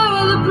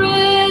with a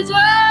bridge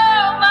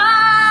of my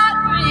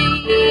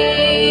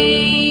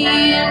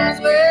dreams.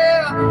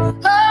 Well,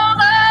 hold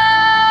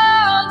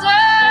on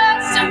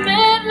just a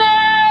minute.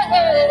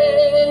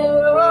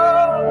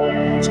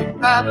 Oh, should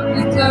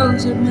probably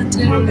close up my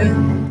tab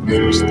and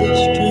finish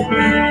this dream.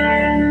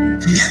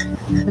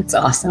 That's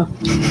awesome.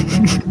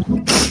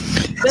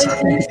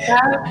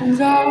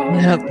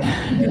 Yep.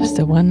 Just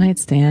a one night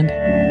stand.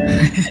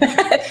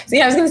 So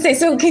yeah, I was going to say,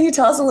 so can you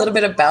tell us a little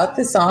bit about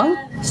the song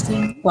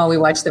while we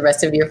watch the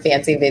rest of your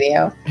fancy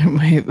video?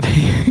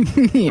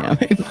 Yeah,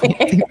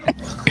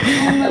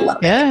 I love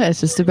it. yeah, it's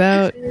just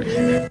about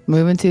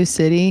moving to a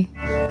city,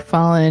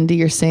 falling into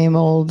your same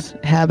old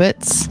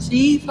habits,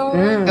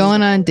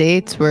 going on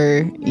dates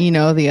where, you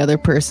know, the other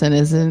person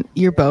isn't,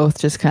 you're both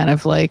just kind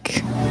of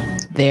like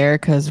there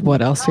because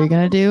what else are you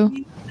going to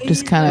do?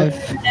 Just kind of,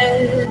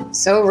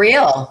 So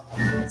real.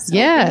 So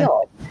yeah.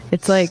 real.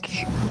 It's like,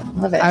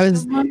 Love it. I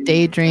was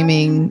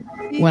daydreaming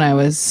when I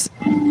was,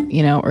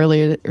 you know,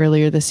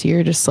 earlier this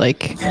year, just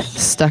like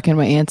stuck in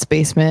my aunt's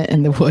basement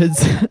in the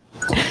woods.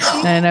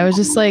 And I was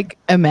just like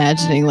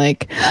imagining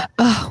like,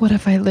 oh, what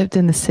if I lived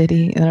in the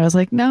city? And I was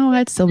like, no,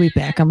 I'd still be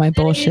back on my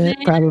bullshit,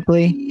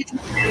 probably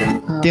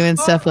doing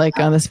stuff like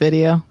on this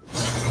video.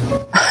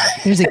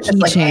 There's a key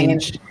like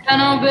change.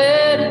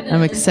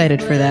 I'm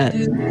excited for that.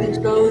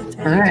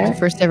 All right.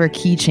 First ever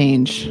key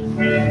change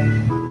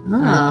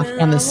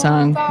on this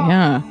song.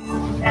 Yeah.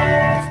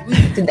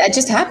 Did that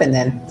just happen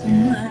then?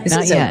 This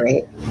Not is so yet.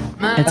 great.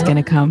 It's going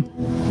to come.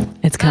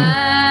 It's coming.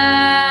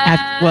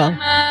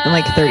 In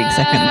like 30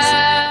 seconds.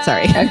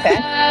 Sorry. Okay.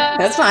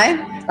 That's fine.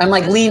 I'm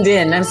like leaned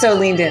in. I'm so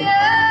leaned in.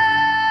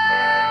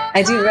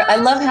 I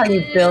love how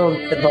you build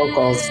the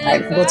vocals.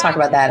 We'll talk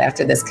about that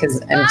after this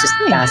because I'm just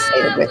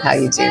fascinated with how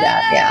you do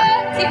that.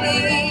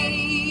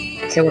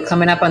 Yeah. Okay, we're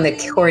coming up on the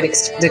chord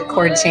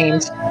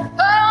change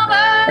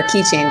or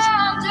key change.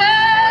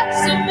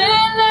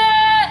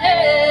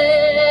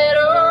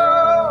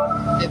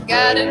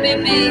 Gotta be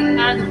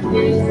behind the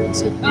wheels,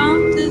 so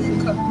on to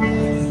the car.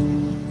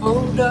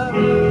 Hold up,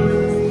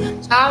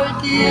 how it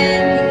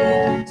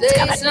did.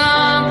 Say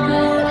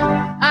something,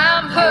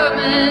 I'm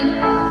humming.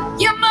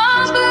 You're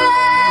mumbling.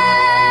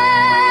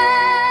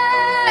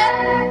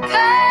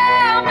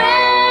 Come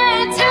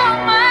into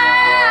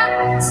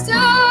my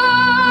studio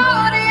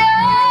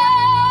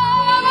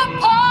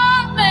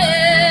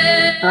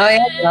apartment. Oh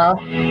yeah, girl.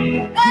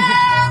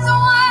 There's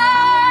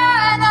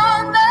wine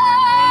on the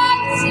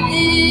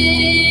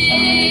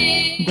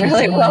sea.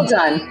 Really well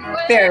done.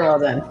 Very well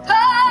done.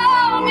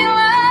 Hold me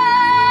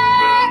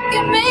like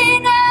you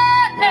mean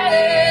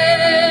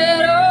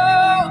it.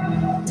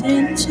 Oh,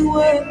 tend to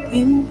work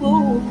in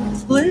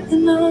both,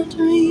 living our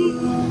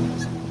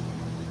dreams.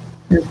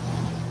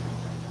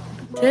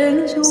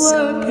 Tend to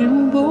work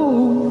in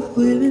both,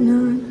 living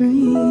our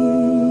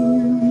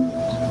dreams.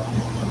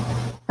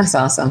 That's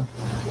awesome.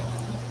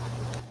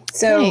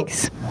 So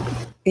Thanks.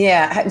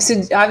 yeah,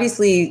 so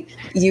obviously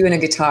you and a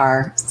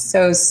guitar,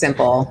 so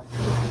simple.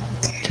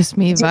 Just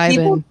me Do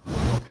vibing.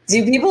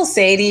 people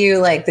say to you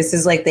like this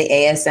is like the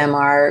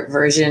ASMR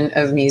version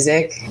of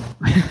music?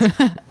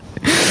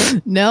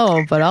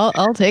 No, but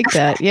I'll take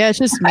that. Yeah, it's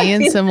just me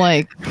in some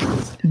like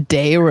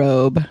day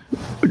robe,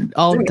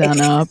 all done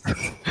up.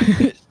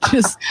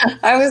 Just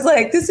I was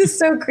like, this is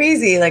so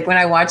crazy. Like when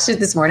I watched it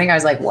this morning, I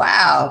was like,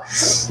 wow.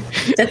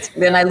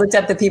 Then I looked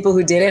up the people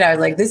who did it. I was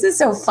like, this is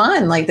so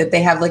fun. Like that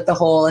they have like the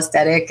whole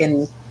aesthetic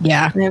and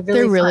yeah, they're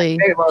they're really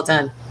very well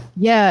done.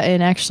 yeah.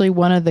 And actually,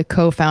 one of the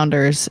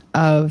co-founders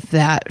of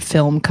that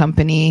film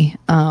company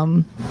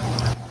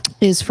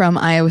is from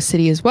Iowa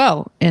City as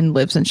well and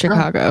lives in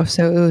Chicago.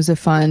 So it was a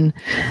fun,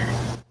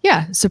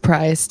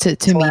 surprise to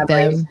meet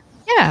them.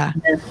 Yeah.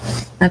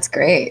 That's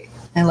great.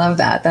 I love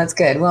that. That's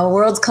good. Well,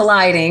 worlds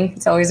colliding.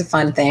 It's always a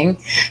fun thing.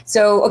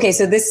 So, okay.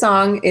 So this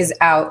song is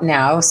out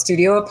now,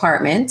 Studio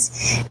Apartment.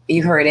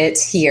 You heard it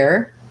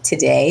here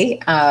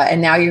today.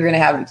 And now you're going to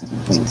have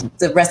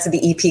the rest of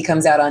the EP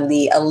comes out on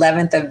the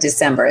 11th of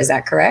December. Is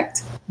that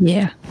correct?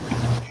 Yeah.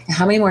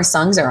 How many more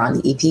songs are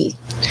on the EP?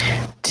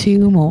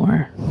 2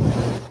 more.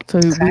 So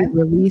Okay.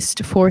 we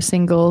released 4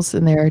 singles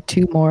and there are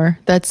 2 more.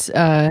 That's,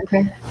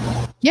 Okay.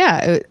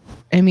 yeah.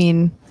 I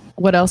mean,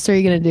 what else are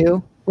you going to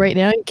do? Right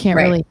now, you can't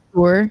Right. really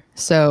tour.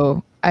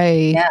 So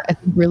I think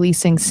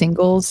releasing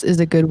singles is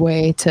a good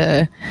way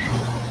to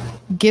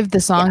give the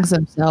songs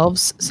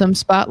themselves some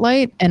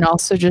spotlight and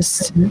also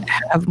just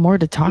have more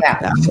to talk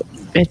about.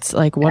 It's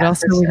like, what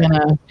else are we going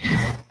to,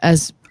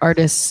 as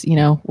artists, you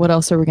know, what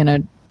else are we going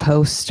to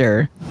post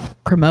or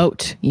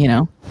promote, you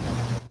know?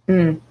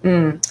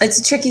 It's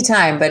a tricky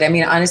time, but I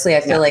mean, honestly,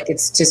 I feel like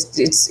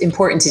it's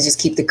important to just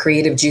keep the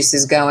creative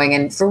juices going.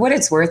 And for what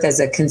it's worth, as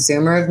a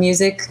consumer of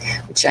music,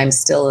 which I'm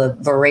still a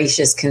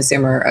voracious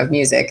consumer of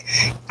music,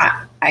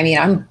 I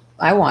mean,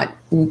 I want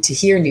to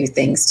hear new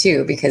things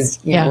too, because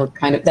you know, we're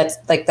kind of, that's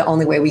like the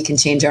only way we can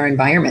change our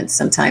environment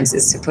sometimes,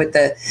 is to put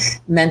the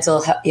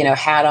mental,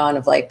 hat on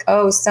of like,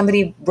 oh,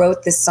 somebody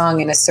wrote this song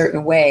in a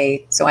certain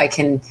way, so I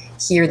can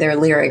hear their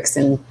lyrics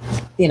and,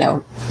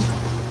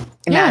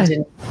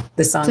 imagine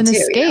the song it's an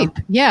too. escape.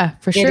 Yeah,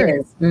 for sure.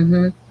 It is.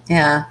 Mm-hmm.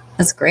 Yeah,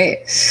 that's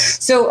great.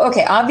 So,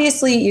 okay,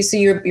 obviously,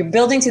 you're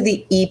building to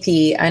the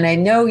EP, and I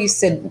know you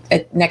said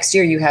next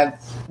year you have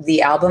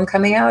the album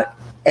coming out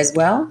as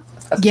well.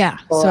 Yeah.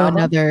 So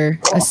album?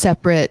 a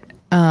separate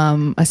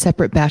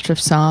batch of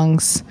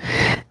songs,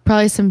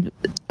 probably some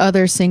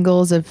other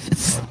singles of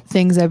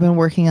things I've been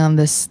working on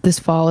this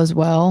fall as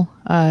well.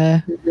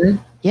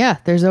 Yeah,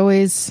 there's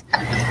always,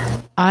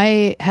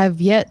 I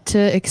have yet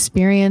to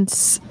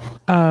experience,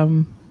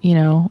 a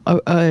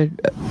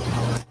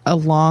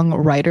long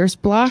writer's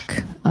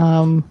block.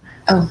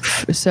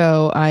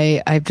 So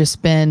I've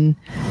just been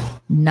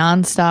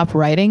nonstop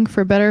writing,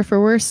 for better or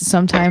for worse.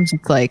 Sometimes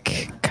it's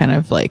like, kind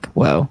of like,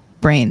 whoa,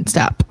 brain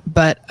stop.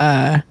 But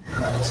yeah,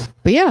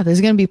 there's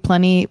going to be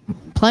plenty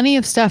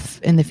of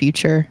stuff in the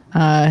future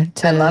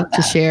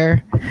to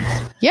share.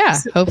 Yeah,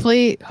 so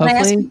hopefully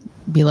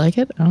you like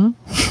it. I don't know.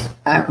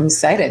 I'm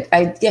excited.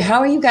 How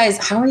are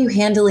you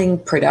handling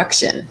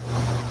production?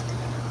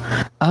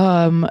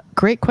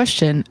 Great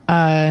question.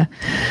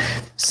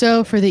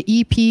 So for the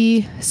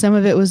EP, some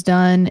of it was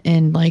done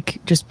in like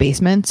just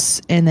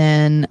basements, and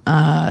then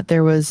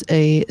there was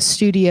a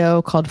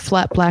studio called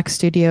Flat Black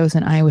Studios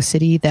in Iowa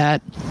City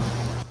that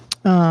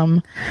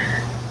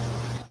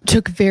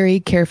took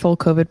very careful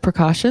COVID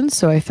precautions,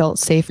 so I felt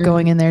safe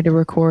going in there to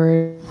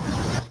record.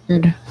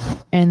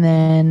 And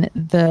then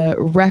the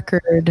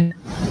record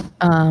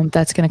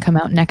that's going to come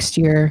out next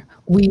year,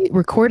 we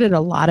recorded a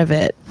lot of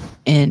it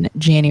in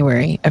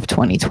January of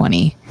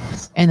 2020,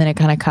 and then it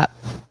kind of got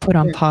put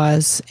on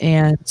pause,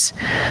 and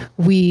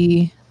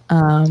we've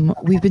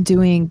been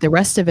doing the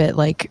rest of it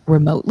like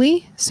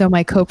remotely. So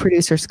my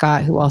co-producer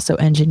Scott, who also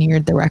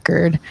engineered the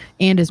record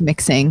and is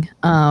mixing,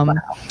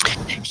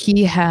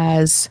 he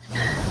has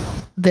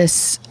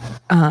this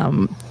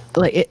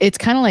like it's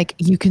kind of like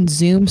you can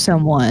Zoom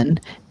someone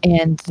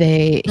and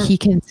he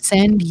can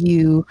send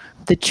you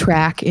the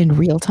track in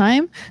real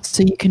time,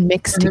 so you can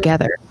mix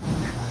together.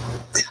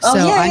 Oh,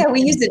 so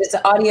we used it. It's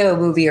an audio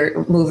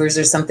movers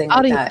or something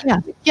like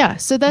that. Yeah.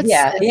 So that's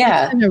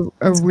been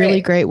a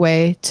really great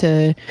way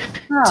to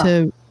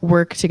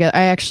work together.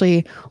 I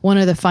actually, one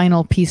of the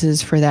final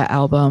pieces for that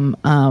album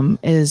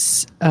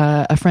is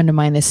a friend of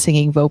mine is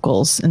singing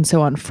vocals, and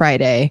so on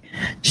Friday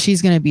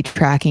she's going to be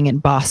tracking in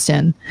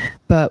Boston,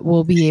 but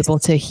we'll be able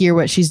to hear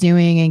what she's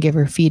doing and give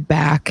her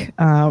feedback.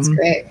 That's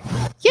great.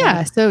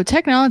 Yeah, so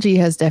technology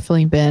has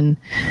definitely been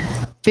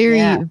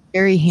very,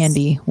 very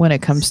handy when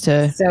it comes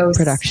to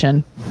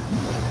production.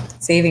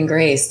 Saving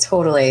grace,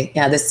 totally.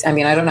 Yeah, I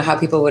don't know how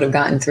people would have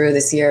gotten through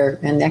this year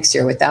and next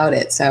year without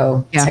it.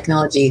 So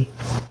technology,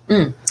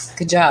 good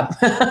job.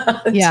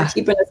 For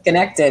keeping us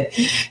connected.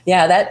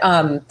 Yeah,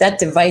 that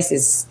device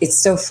it's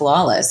so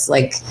flawless.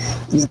 Like,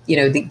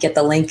 they get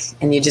the link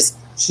and you just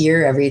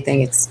hear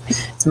everything. It's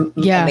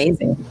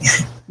amazing.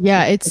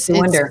 Yeah, it's a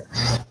wonder.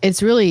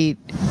 It's really,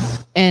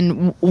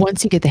 and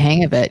once you get the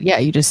hang of it,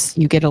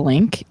 you get a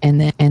link, and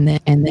then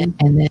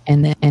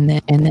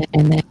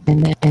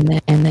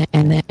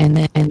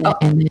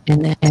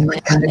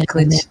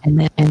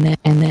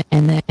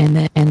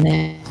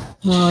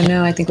oh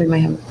no, I think we might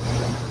have.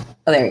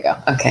 Oh, there we go.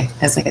 Okay,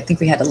 I was like, I think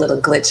we had a little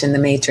glitch in the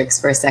matrix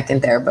for a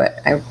second there, but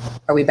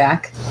are we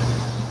back?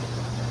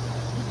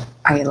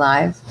 Are you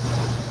live?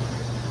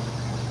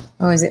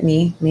 Oh, is it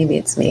me? Maybe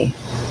it's me.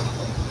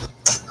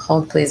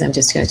 Hold, please. I'm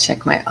just going to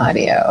check my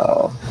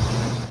audio.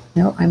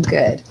 No, I'm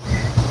good.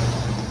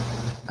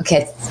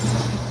 Okay.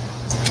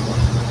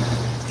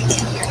 I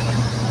can't hear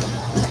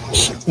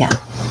you. Yeah.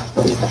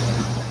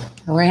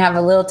 We're going to have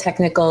a little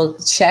technical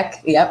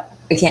check. Yep.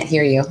 I can't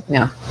hear you.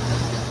 No.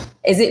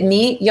 Is it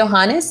me,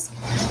 Johannes?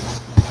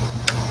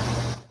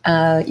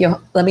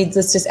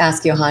 Let's just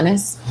ask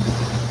Johannes.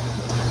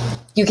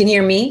 You can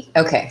hear me?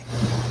 Okay.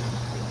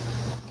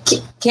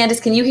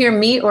 Candace, can you hear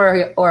me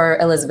or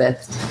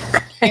Elizabeth?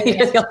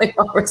 You're the only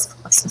one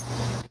responsible.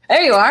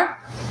 There you are.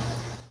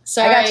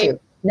 Sorry. I got you.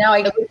 Now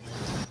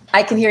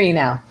I can hear you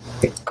now.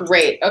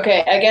 Great.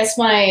 Okay. I guess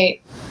my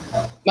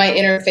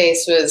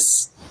interface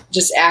was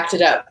just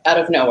acted up out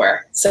of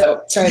nowhere.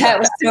 So sorry. That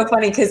was so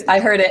funny because I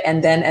heard it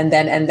and then.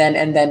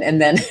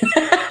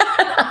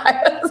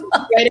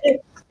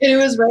 It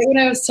was right when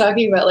I was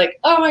talking about like,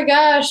 oh my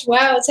gosh,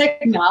 wow,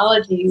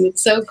 technology.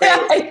 It's so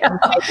great.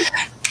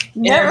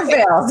 Never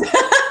fails.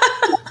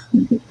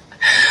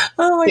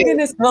 Oh my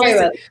goodness. Well,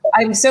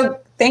 listen,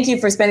 thank you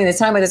for spending this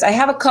time with us. I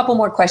have a couple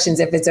more questions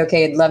if it's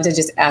okay. I'd love to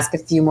just ask a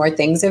few more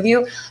things of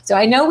you. So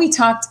I know we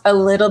talked a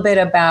little bit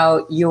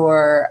about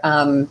your,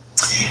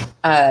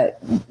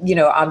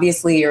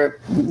 obviously your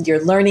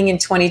learning in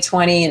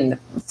 2020 and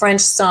the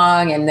French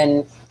song, and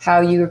then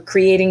how you're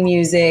creating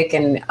music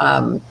and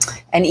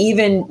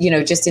even,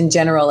 just in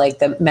general, like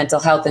the mental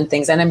health and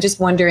things. And I'm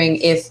just wondering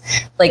if,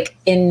 like,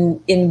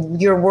 in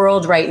your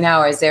world right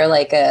now, is there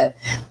like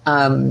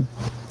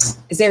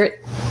is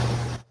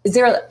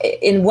there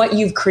in what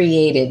you've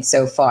created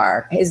so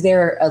far, is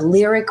there a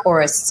lyric or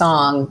a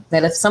song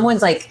that if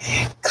someone's like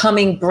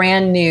coming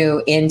brand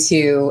new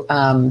into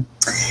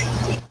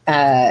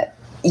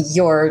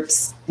your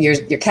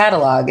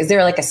catalog, is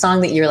there like a song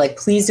that you're like,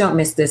 please don't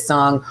miss this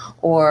song,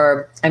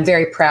 or I'm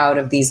very proud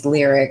of these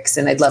lyrics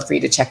and I'd love for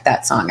you to check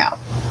that song out?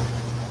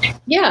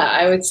 Yeah,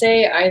 I would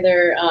say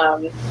either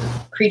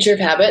Creature of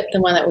Habit, the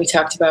one that we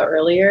talked about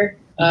earlier.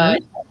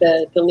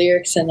 The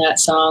lyrics in that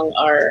song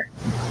are,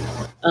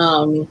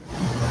 I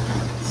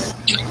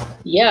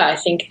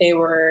think they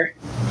were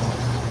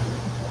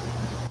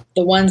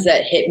the ones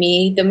that hit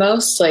me the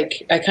most.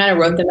 Like, I kind of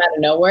wrote them out of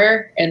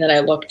nowhere, and then I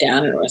looked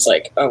down and was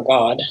like, oh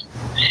God.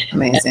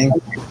 Amazing.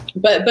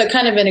 But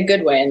kind of in a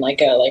good way, and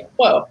like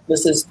whoa,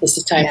 this is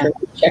time for me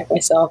to check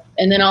myself.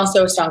 And then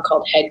also a song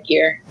called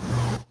Headgear,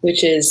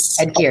 which is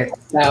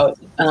about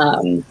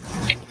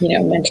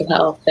mental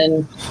health.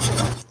 And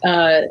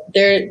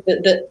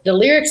the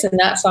lyrics in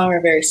that song are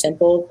very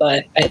simple,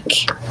 but I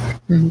think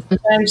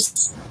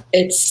sometimes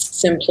it's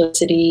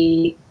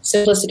simplicity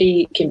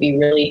can be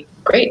really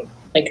great.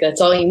 Like,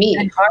 that's all you need.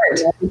 And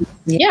hard.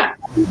 Yeah.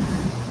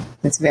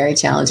 It's very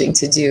challenging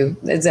to do.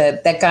 There's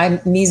that guy,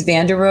 Mies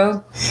van der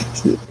Rohe,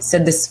 he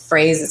said this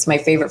phrase. It's my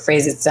favorite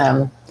phrase. It's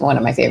one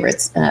of my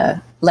favorites.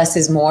 Less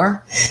is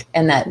more.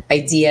 And that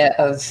idea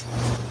of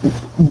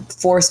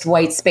forced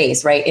white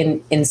space, right?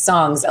 In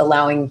songs,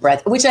 allowing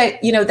breath, which I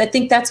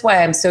think that's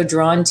why I'm so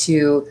drawn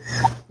to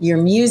your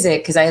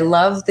music, because I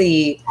love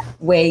the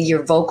way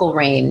your vocal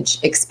range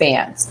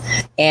expands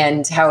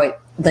and how it,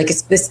 like,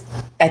 it's this,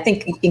 I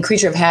think in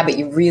Creature of Habit,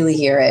 you really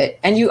hear it.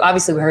 And you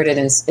obviously heard it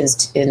in a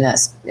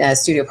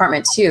studio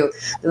apartment too.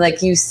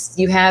 Like, you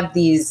have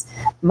these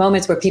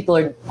moments where people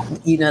are,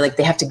 like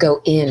they have to go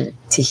in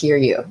to hear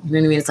you. You know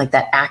what I mean? It's like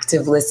that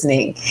active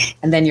listening.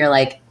 And then you're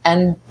like,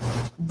 and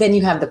then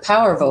you have the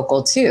power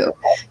vocal too.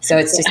 So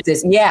it's just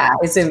this,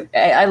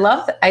 I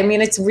love,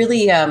 it's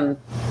really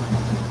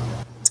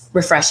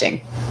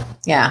refreshing.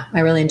 Yeah, I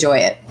really enjoy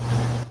it.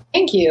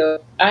 Thank you.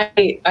 I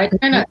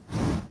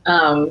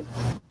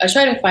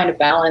try to find a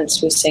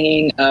balance with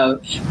singing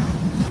of,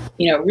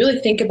 really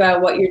think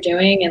about what you're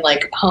doing and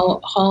like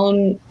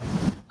hone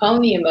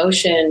the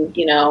emotion,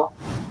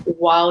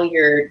 while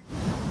you're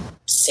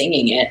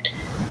singing it,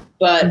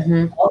 but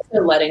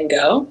also letting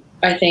go.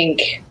 I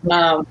think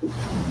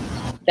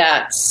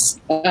that's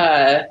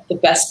the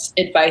best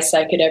advice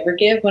I could ever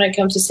give when it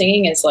comes to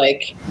singing is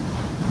like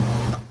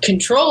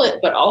control it,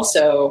 but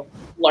also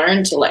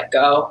learn to let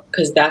go,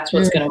 because that's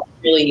what's going to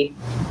really,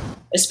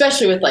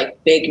 especially with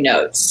like big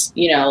notes,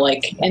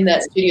 like in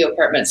that studio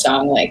apartment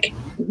song, like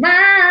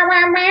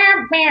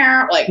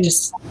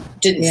just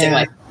didn't sing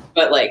like,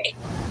 but like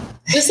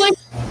just like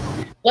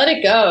let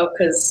it go,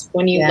 because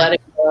when you let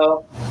it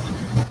go,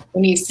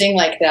 when you sing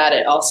like that,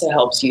 it also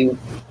helps you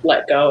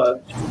let go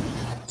of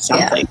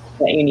something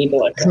that you need to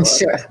let go of.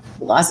 Sure.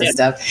 Lots of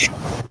stuff.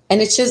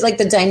 And it's just like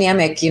the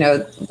dynamic,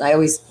 I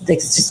always think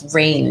it's just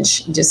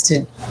range,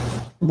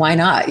 why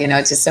not?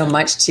 It's just so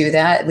much to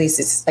that. At least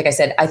it's, like I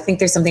said, I think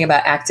there's something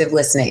about active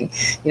listening,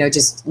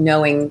 just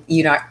knowing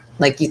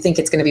like you think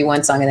it's going to be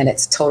one song and then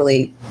it's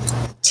totally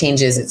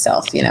changes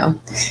itself,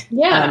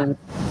 Yeah.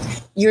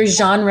 Your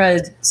genre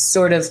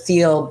sort of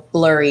feel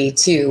blurry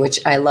too, which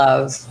I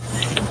love.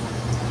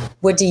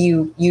 What do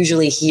you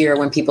usually hear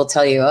when people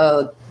tell you,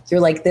 oh, you're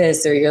like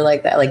this or you're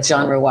like that, like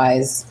genre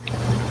wise?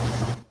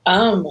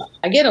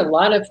 I get a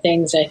lot of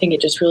things. I think it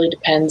just really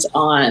depends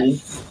on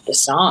the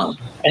song.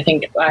 I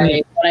think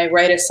when I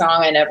write a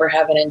song, I never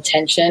have an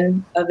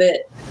intention of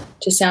it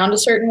to sound a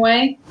certain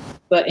way,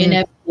 but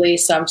inevitably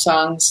some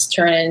songs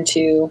turn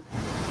into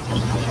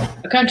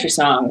a country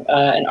song,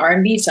 an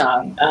R&B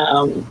song,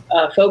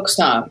 a folk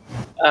song,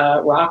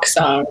 a rock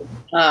song.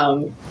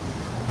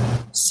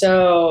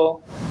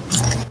 So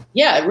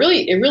yeah, it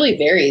really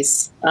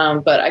varies.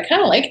 But I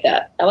kind of like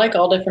that. I like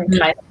all different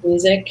kinds of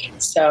music.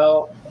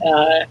 So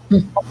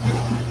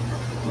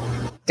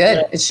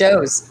good. It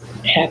shows.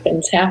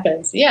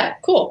 Happens. Yeah,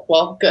 cool.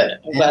 Well, good.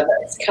 I'm glad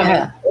that's coming.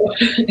 Yeah.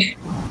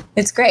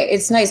 It's great.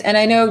 It's nice. And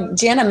I know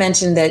Jana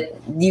mentioned that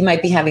you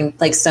might be having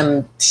like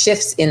some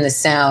shifts in the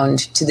sound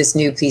to this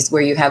new piece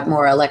where you have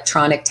more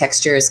electronic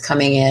textures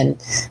coming in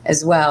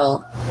as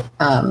well.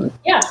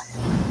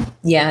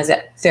 Yeah. Is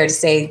that fair to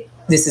say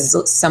this is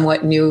a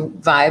somewhat new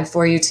vibe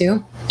for you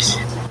too?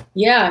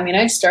 Yeah.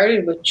 I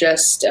started with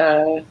just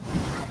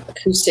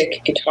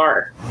acoustic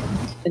guitar.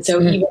 And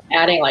so even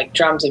adding like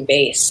drums and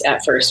bass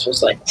at first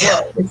was like,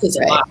 whoa, this is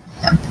a lot.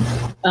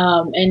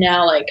 And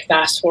now, like,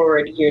 fast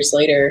forward years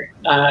later,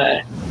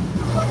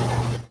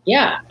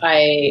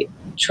 I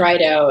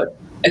tried out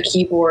a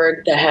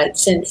keyboard that had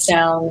synth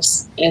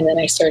sounds, and then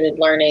I started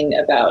learning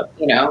about,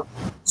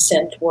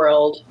 synth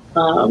world.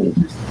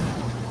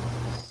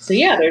 So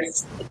yeah,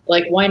 there's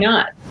like, why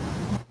not?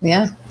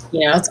 Yeah.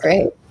 That's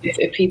great.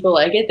 If people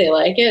like it, they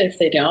like it. If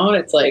they don't,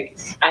 it's like,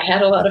 I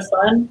had a lot of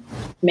fun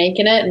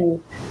making it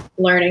and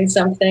learning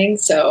something.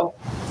 So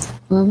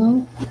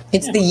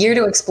it's the year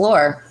to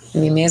explore.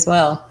 You may as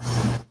well.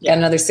 Got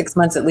another 6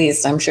 months at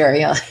least, I'm sure.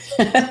 Yeah.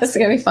 It's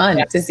going to be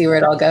fun to see where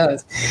it all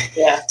goes.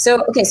 Yeah.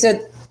 So, okay. So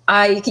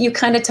you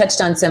kind of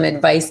touched on some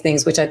advice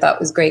things, which I thought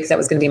was great because that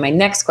was going to be my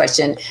next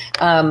question.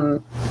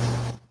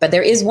 But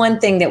there is one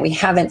thing that we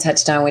haven't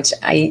touched on, which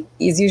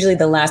is usually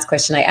the last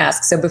question I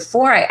ask. So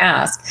before I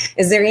ask,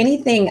 is there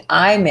anything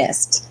I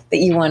missed that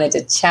you wanted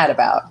to chat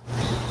about?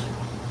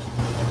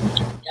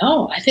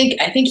 No, I think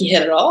you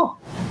hit it all.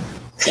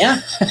 Yeah.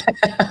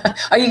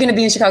 Are you going to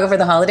be in Chicago for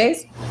the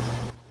holidays?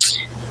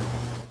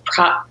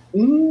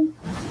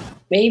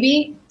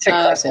 Maybe. Trick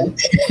question.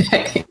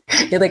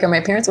 You're like, are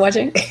my parents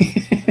watching?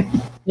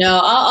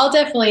 No, I'll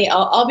definitely.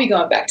 I'll be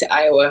going back to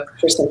Iowa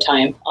for some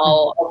time.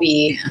 I'll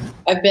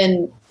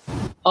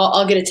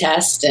get a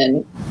test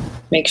and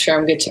make sure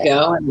I'm good to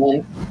go, and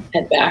then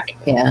head back.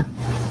 Yeah.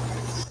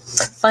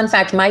 Fun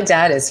fact: my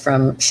dad is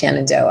from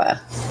Shenandoah.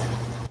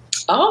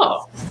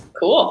 Oh,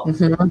 cool.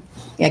 Mm-hmm.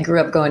 Yeah, I grew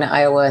up going to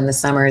Iowa in the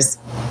summers.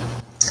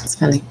 It's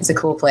funny. It's a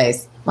cool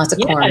place. Lots of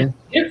corn.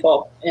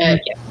 Beautiful. Yeah.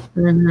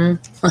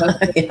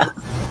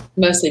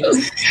 Mostly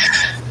just.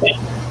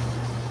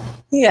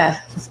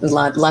 Yeah,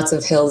 lots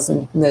of hills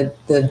and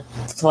the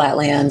flat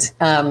land.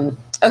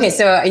 Okay,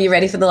 so are you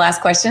ready for the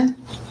last question?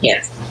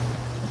 Yes.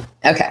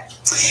 Okay.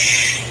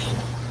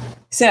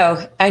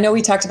 So I know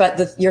we talked about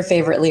your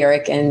favorite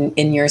lyric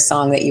in your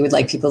song that you would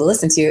like people to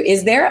listen to.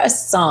 Is there a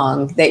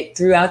song that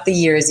throughout the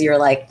years you're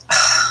like,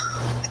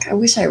 I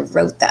wish I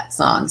wrote that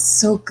song?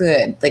 So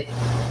good. Like,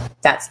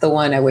 that's the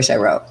one I wish I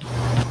wrote.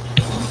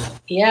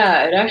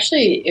 Yeah,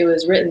 it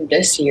was written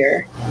this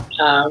year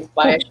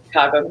by a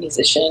Chicago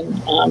musician.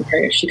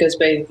 She goes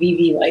by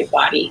VV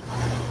Lightbody.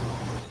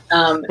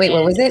 Wait,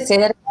 what was it? Say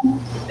that again.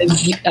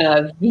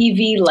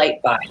 VV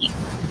Lightbody.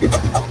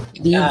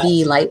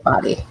 VV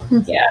Lightbody.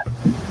 Yeah.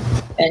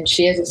 And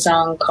she has a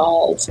song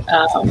called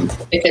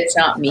If It's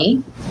Not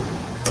Me.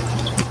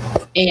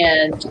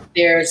 And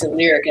there's a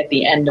lyric at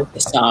the end of the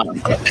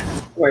song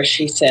where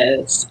she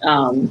says,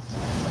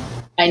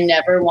 I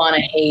never want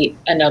to hate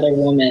another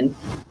woman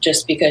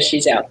just because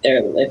she's out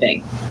there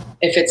living,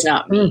 if it's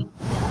not me.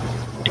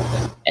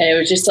 And it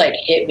was just like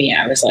hit me.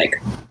 I was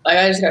like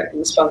I just got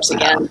goosebumps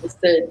again.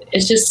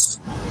 It's just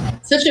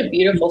such a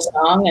beautiful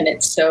song, and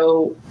it's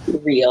so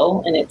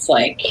real, and it's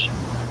like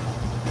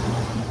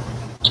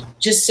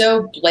just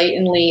so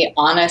blatantly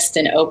honest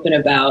and open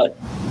about,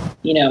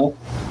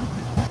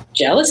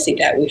 jealousy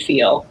that we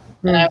feel.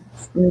 And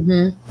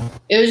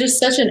it was just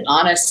such an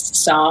honest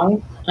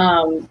song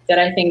that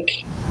I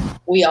think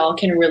we all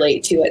can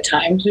relate to at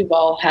times. We've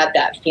all had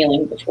that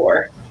feeling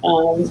before.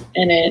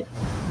 And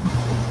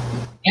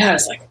I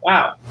was like,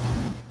 wow,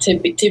 to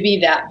be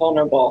that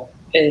vulnerable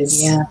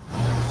is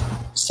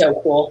so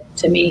cool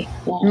to me.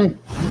 And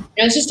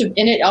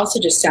it also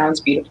just sounds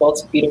beautiful.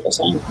 It's a beautiful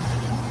song.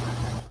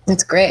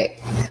 That's great.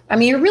 I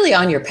mean, you're really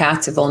on your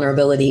path to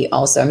vulnerability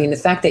also. I mean, the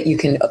fact that you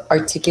can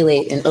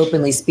articulate and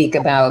openly speak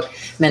about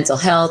mental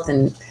health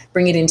and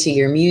bring it into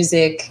your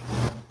music,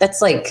 that's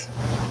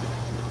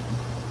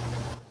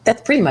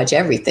pretty much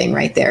everything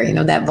right there,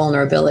 that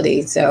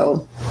vulnerability.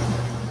 So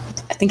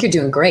I think you're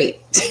doing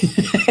great.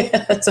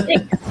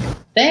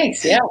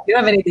 Thanks. Yeah. You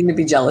don't have anything to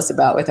be jealous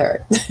about with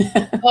her.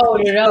 Oh,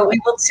 no. We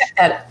will check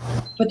that.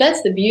 But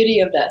that's the beauty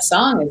of that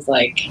song is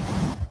like,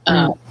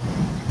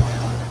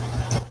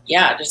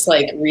 just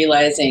like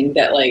realizing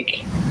that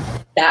like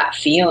that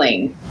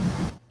feeling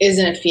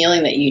isn't a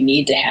feeling that you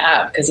need to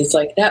have, because it's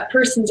like that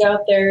person's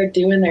out there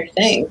doing their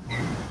thing.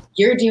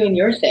 You're doing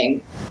your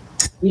thing.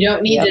 You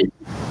don't need to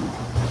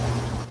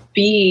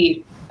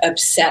be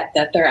upset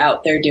that they're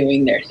out there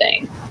doing their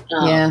thing.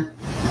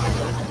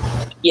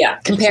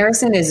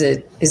 Comparison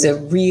is a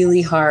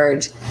really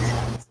hard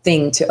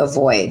thing to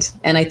avoid.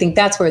 And I think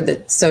that's where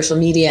the social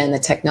media and the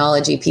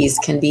technology piece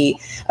can be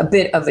a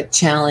bit of a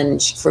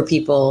challenge for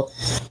people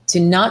to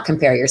not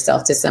compare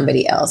yourself to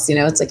somebody else.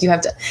 It's like you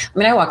have to,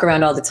 I walk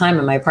around all the time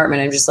in my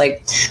apartment. I'm just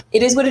like,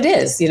 it is what it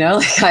is.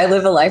 Like I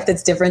live a life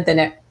that's different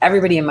than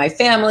everybody in my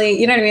family.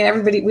 You know what I mean?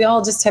 Everybody, we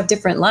all just have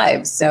different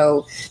lives.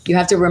 So you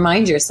have to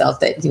remind yourself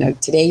that,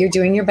 today you're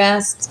doing your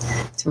best.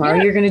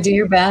 Tomorrow you're going to do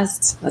your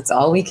best. That's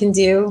all we can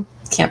do.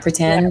 Can't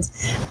pretend,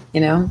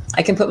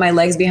 I can put my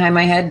legs behind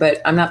my head, but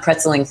I'm not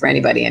pretzeling for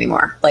anybody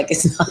anymore. Like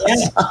it's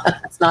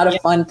not a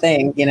fun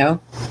thing,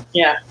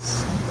 Yeah,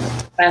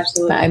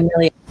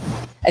 absolutely.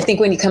 I think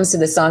when it comes to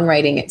the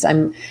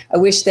songwriting, I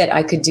wish that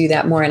I could do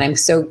that more. And I'm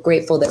so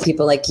grateful that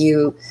people like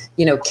you,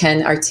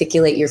 can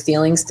articulate your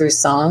feelings through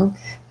song.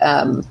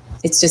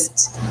 It's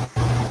just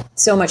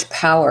so much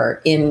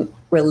power in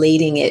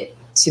relating it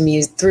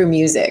to through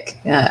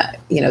music,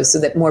 so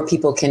that more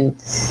people can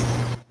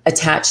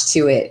attach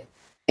to it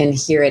and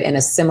hear it and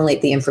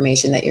assimilate the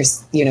information that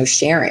you're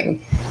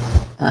sharing,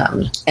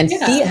 and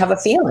have a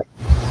feeling.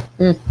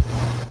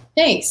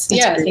 Thanks.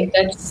 I think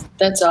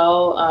that's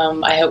all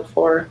I hope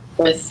for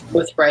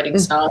with writing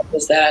songs,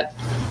 is that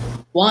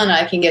one,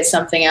 I can get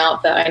something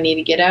out that I need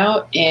to get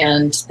out,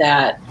 and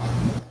that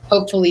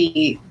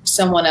hopefully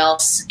someone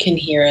else can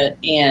hear it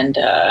and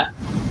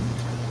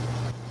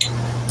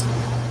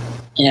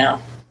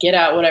get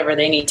out whatever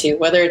they need to,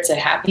 whether it's a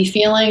happy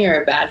feeling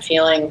or a bad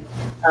feeling.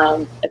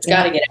 It's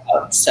got to get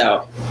out.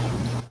 So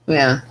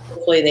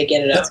hopefully they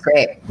get it out. That's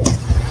great.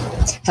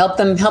 Help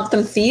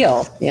them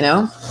feel,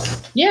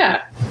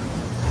 Yeah.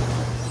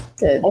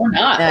 Good. Or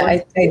not.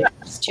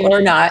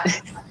 Or not.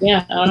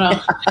 Yeah, I don't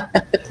know.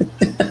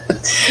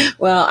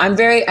 Well,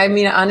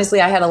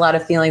 honestly, I had a lot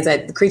of feelings.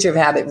 That The Creature of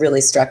Habit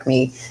really struck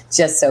me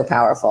just so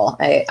powerful.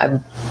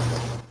 I'm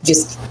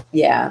just,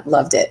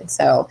 loved it.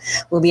 So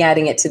we'll be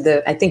adding it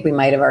I think we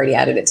might have already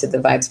added it to the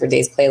Vibes for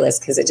Days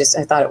playlist, because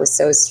I thought it was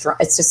so strong.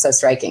 It's just so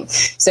striking.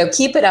 So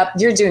keep it up.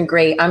 You're doing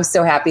great. I'm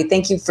so happy.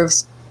 Thank you for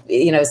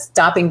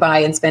stopping by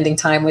and spending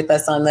time with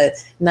us on the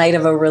night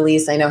of a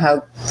release. I know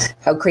how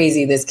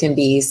crazy this can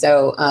be.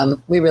 So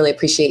we really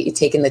appreciate you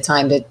taking the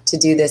time to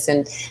do this.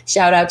 And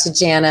shout out to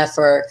Jana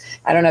for,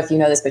 I don't know if you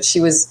know this, but she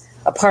was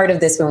a part of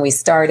this when we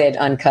started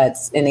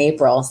Uncuts in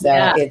April. So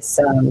it's,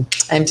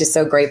 I'm just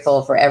so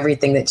grateful for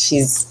everything that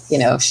she's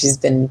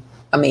been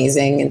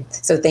amazing. And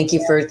so thank you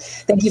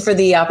for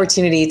the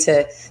opportunity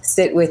to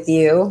sit with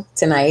you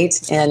tonight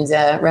and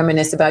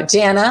reminisce about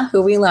Jana,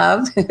 who we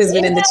love, who's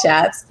been in the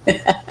chats.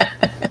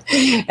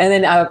 And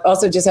then I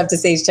also just have to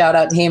say, shout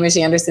out to Hamish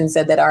Anderson,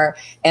 said that our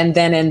and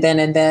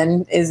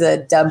then is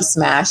a dub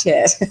smash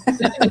hit.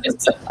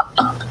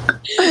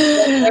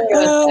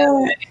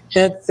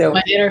 That's so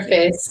my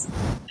interface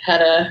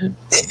had a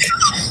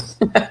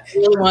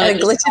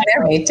glitch in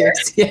their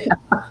matrix.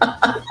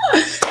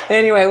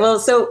 Anyway, well,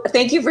 so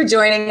thank you for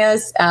joining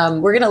us.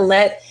 We're going to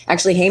let,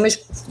 actually, Hamish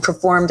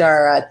performed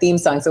our theme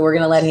song, so we're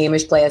going to let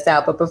Hamish play us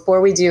out. But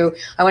before we do,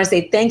 I want to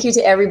say thank you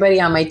to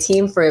everybody on my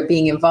team for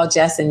being involved.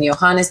 Jess and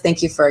Johannes,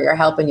 thank you for your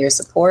help and your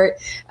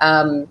support.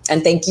 And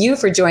thank you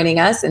for joining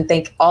us, and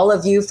thank all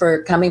of you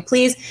for coming.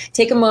 Please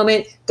take a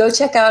moment, go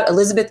check out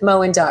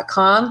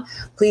ElizabethMoen.com.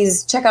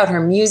 Please check out her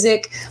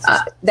music.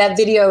 That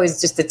video is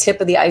just the tip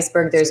of the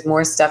iceberg. There's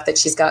more stuff that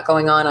she's got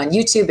going on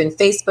YouTube and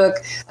Facebook.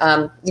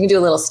 You can do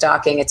a little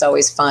stalking. It's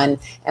always fun,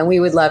 and we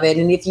would love it.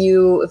 And if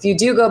you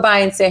do go by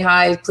and say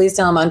hi, please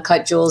tell them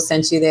Uncut Jewels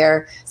sent you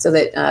there, so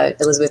that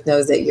Elizabeth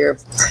knows that you're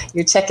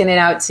checking it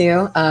out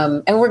too.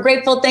 And we're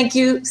grateful. Thank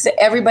you to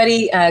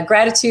everybody.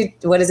 Gratitude.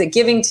 What is it?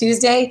 Giving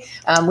Tuesday.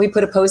 We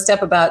put a post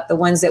up about the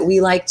ones that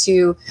we like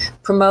to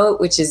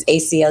promote, which is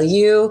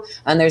ACLU,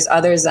 and there's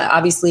others.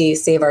 Obviously,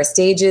 Save Our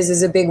Stages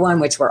is a big one,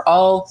 which we're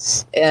all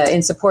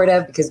in support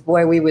of, because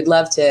boy, we would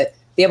love to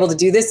be able to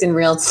do this in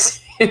real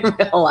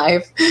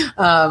life.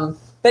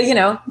 But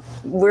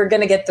we're going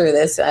to get through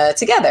this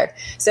together.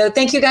 So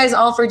thank you guys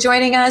all for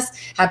joining us.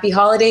 Happy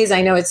holidays.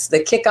 I know it's the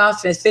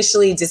kickoff,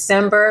 officially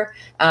December.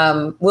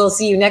 We'll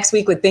see you next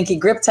week with Binky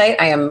Griptite.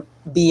 I am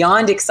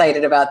beyond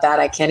excited about that.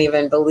 I can't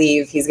even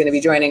believe he's going to be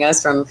joining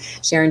us, from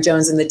Sharon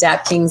Jones and the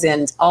Dap Kings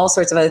and all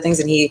sorts of other things.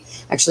 And he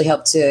actually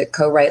helped to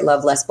co-write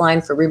Love Less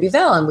Blind for Ruby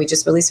Vell, and we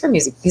just released her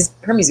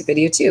music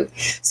video too.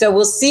 So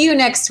we'll see you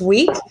next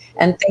week.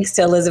 And thanks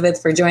to Elizabeth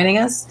for joining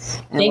us.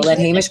 And we'll let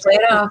Hamish play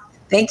it off.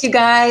 Thank you,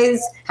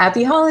 guys.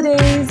 Happy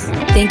holidays.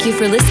 Thank you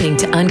for listening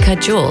to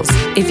Uncut Jewels.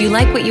 If you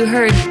like what you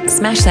heard,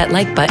 smash that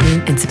like button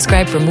and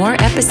subscribe for more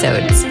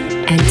episodes.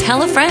 And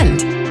tell a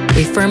friend.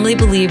 We firmly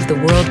believe the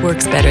world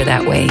works better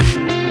that way.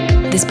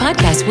 This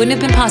podcast wouldn't have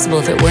been possible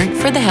if it weren't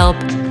for the help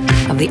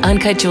of the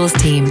Uncut Jewels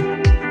team: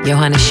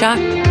 Johannes Schock,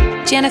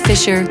 Jana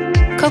Fisher,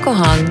 Coco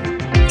Hong,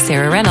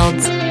 Sarah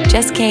Reynolds,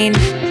 Jess Kane,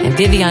 and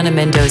Viviana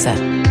Mendoza.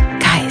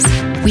 Guys,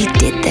 we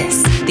did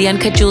this. The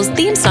Uncut Jewels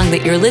theme song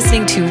that you're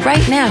listening to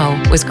right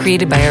now was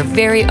created by our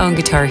very own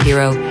guitar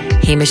hero,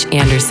 Hamish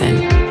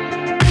Anderson.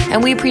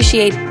 And we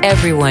appreciate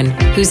everyone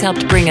who's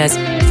helped bring us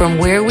from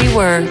where we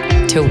were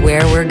to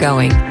where we're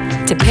going.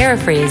 To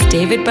paraphrase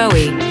David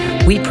Bowie,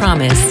 we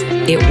promise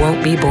it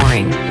won't be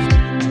boring.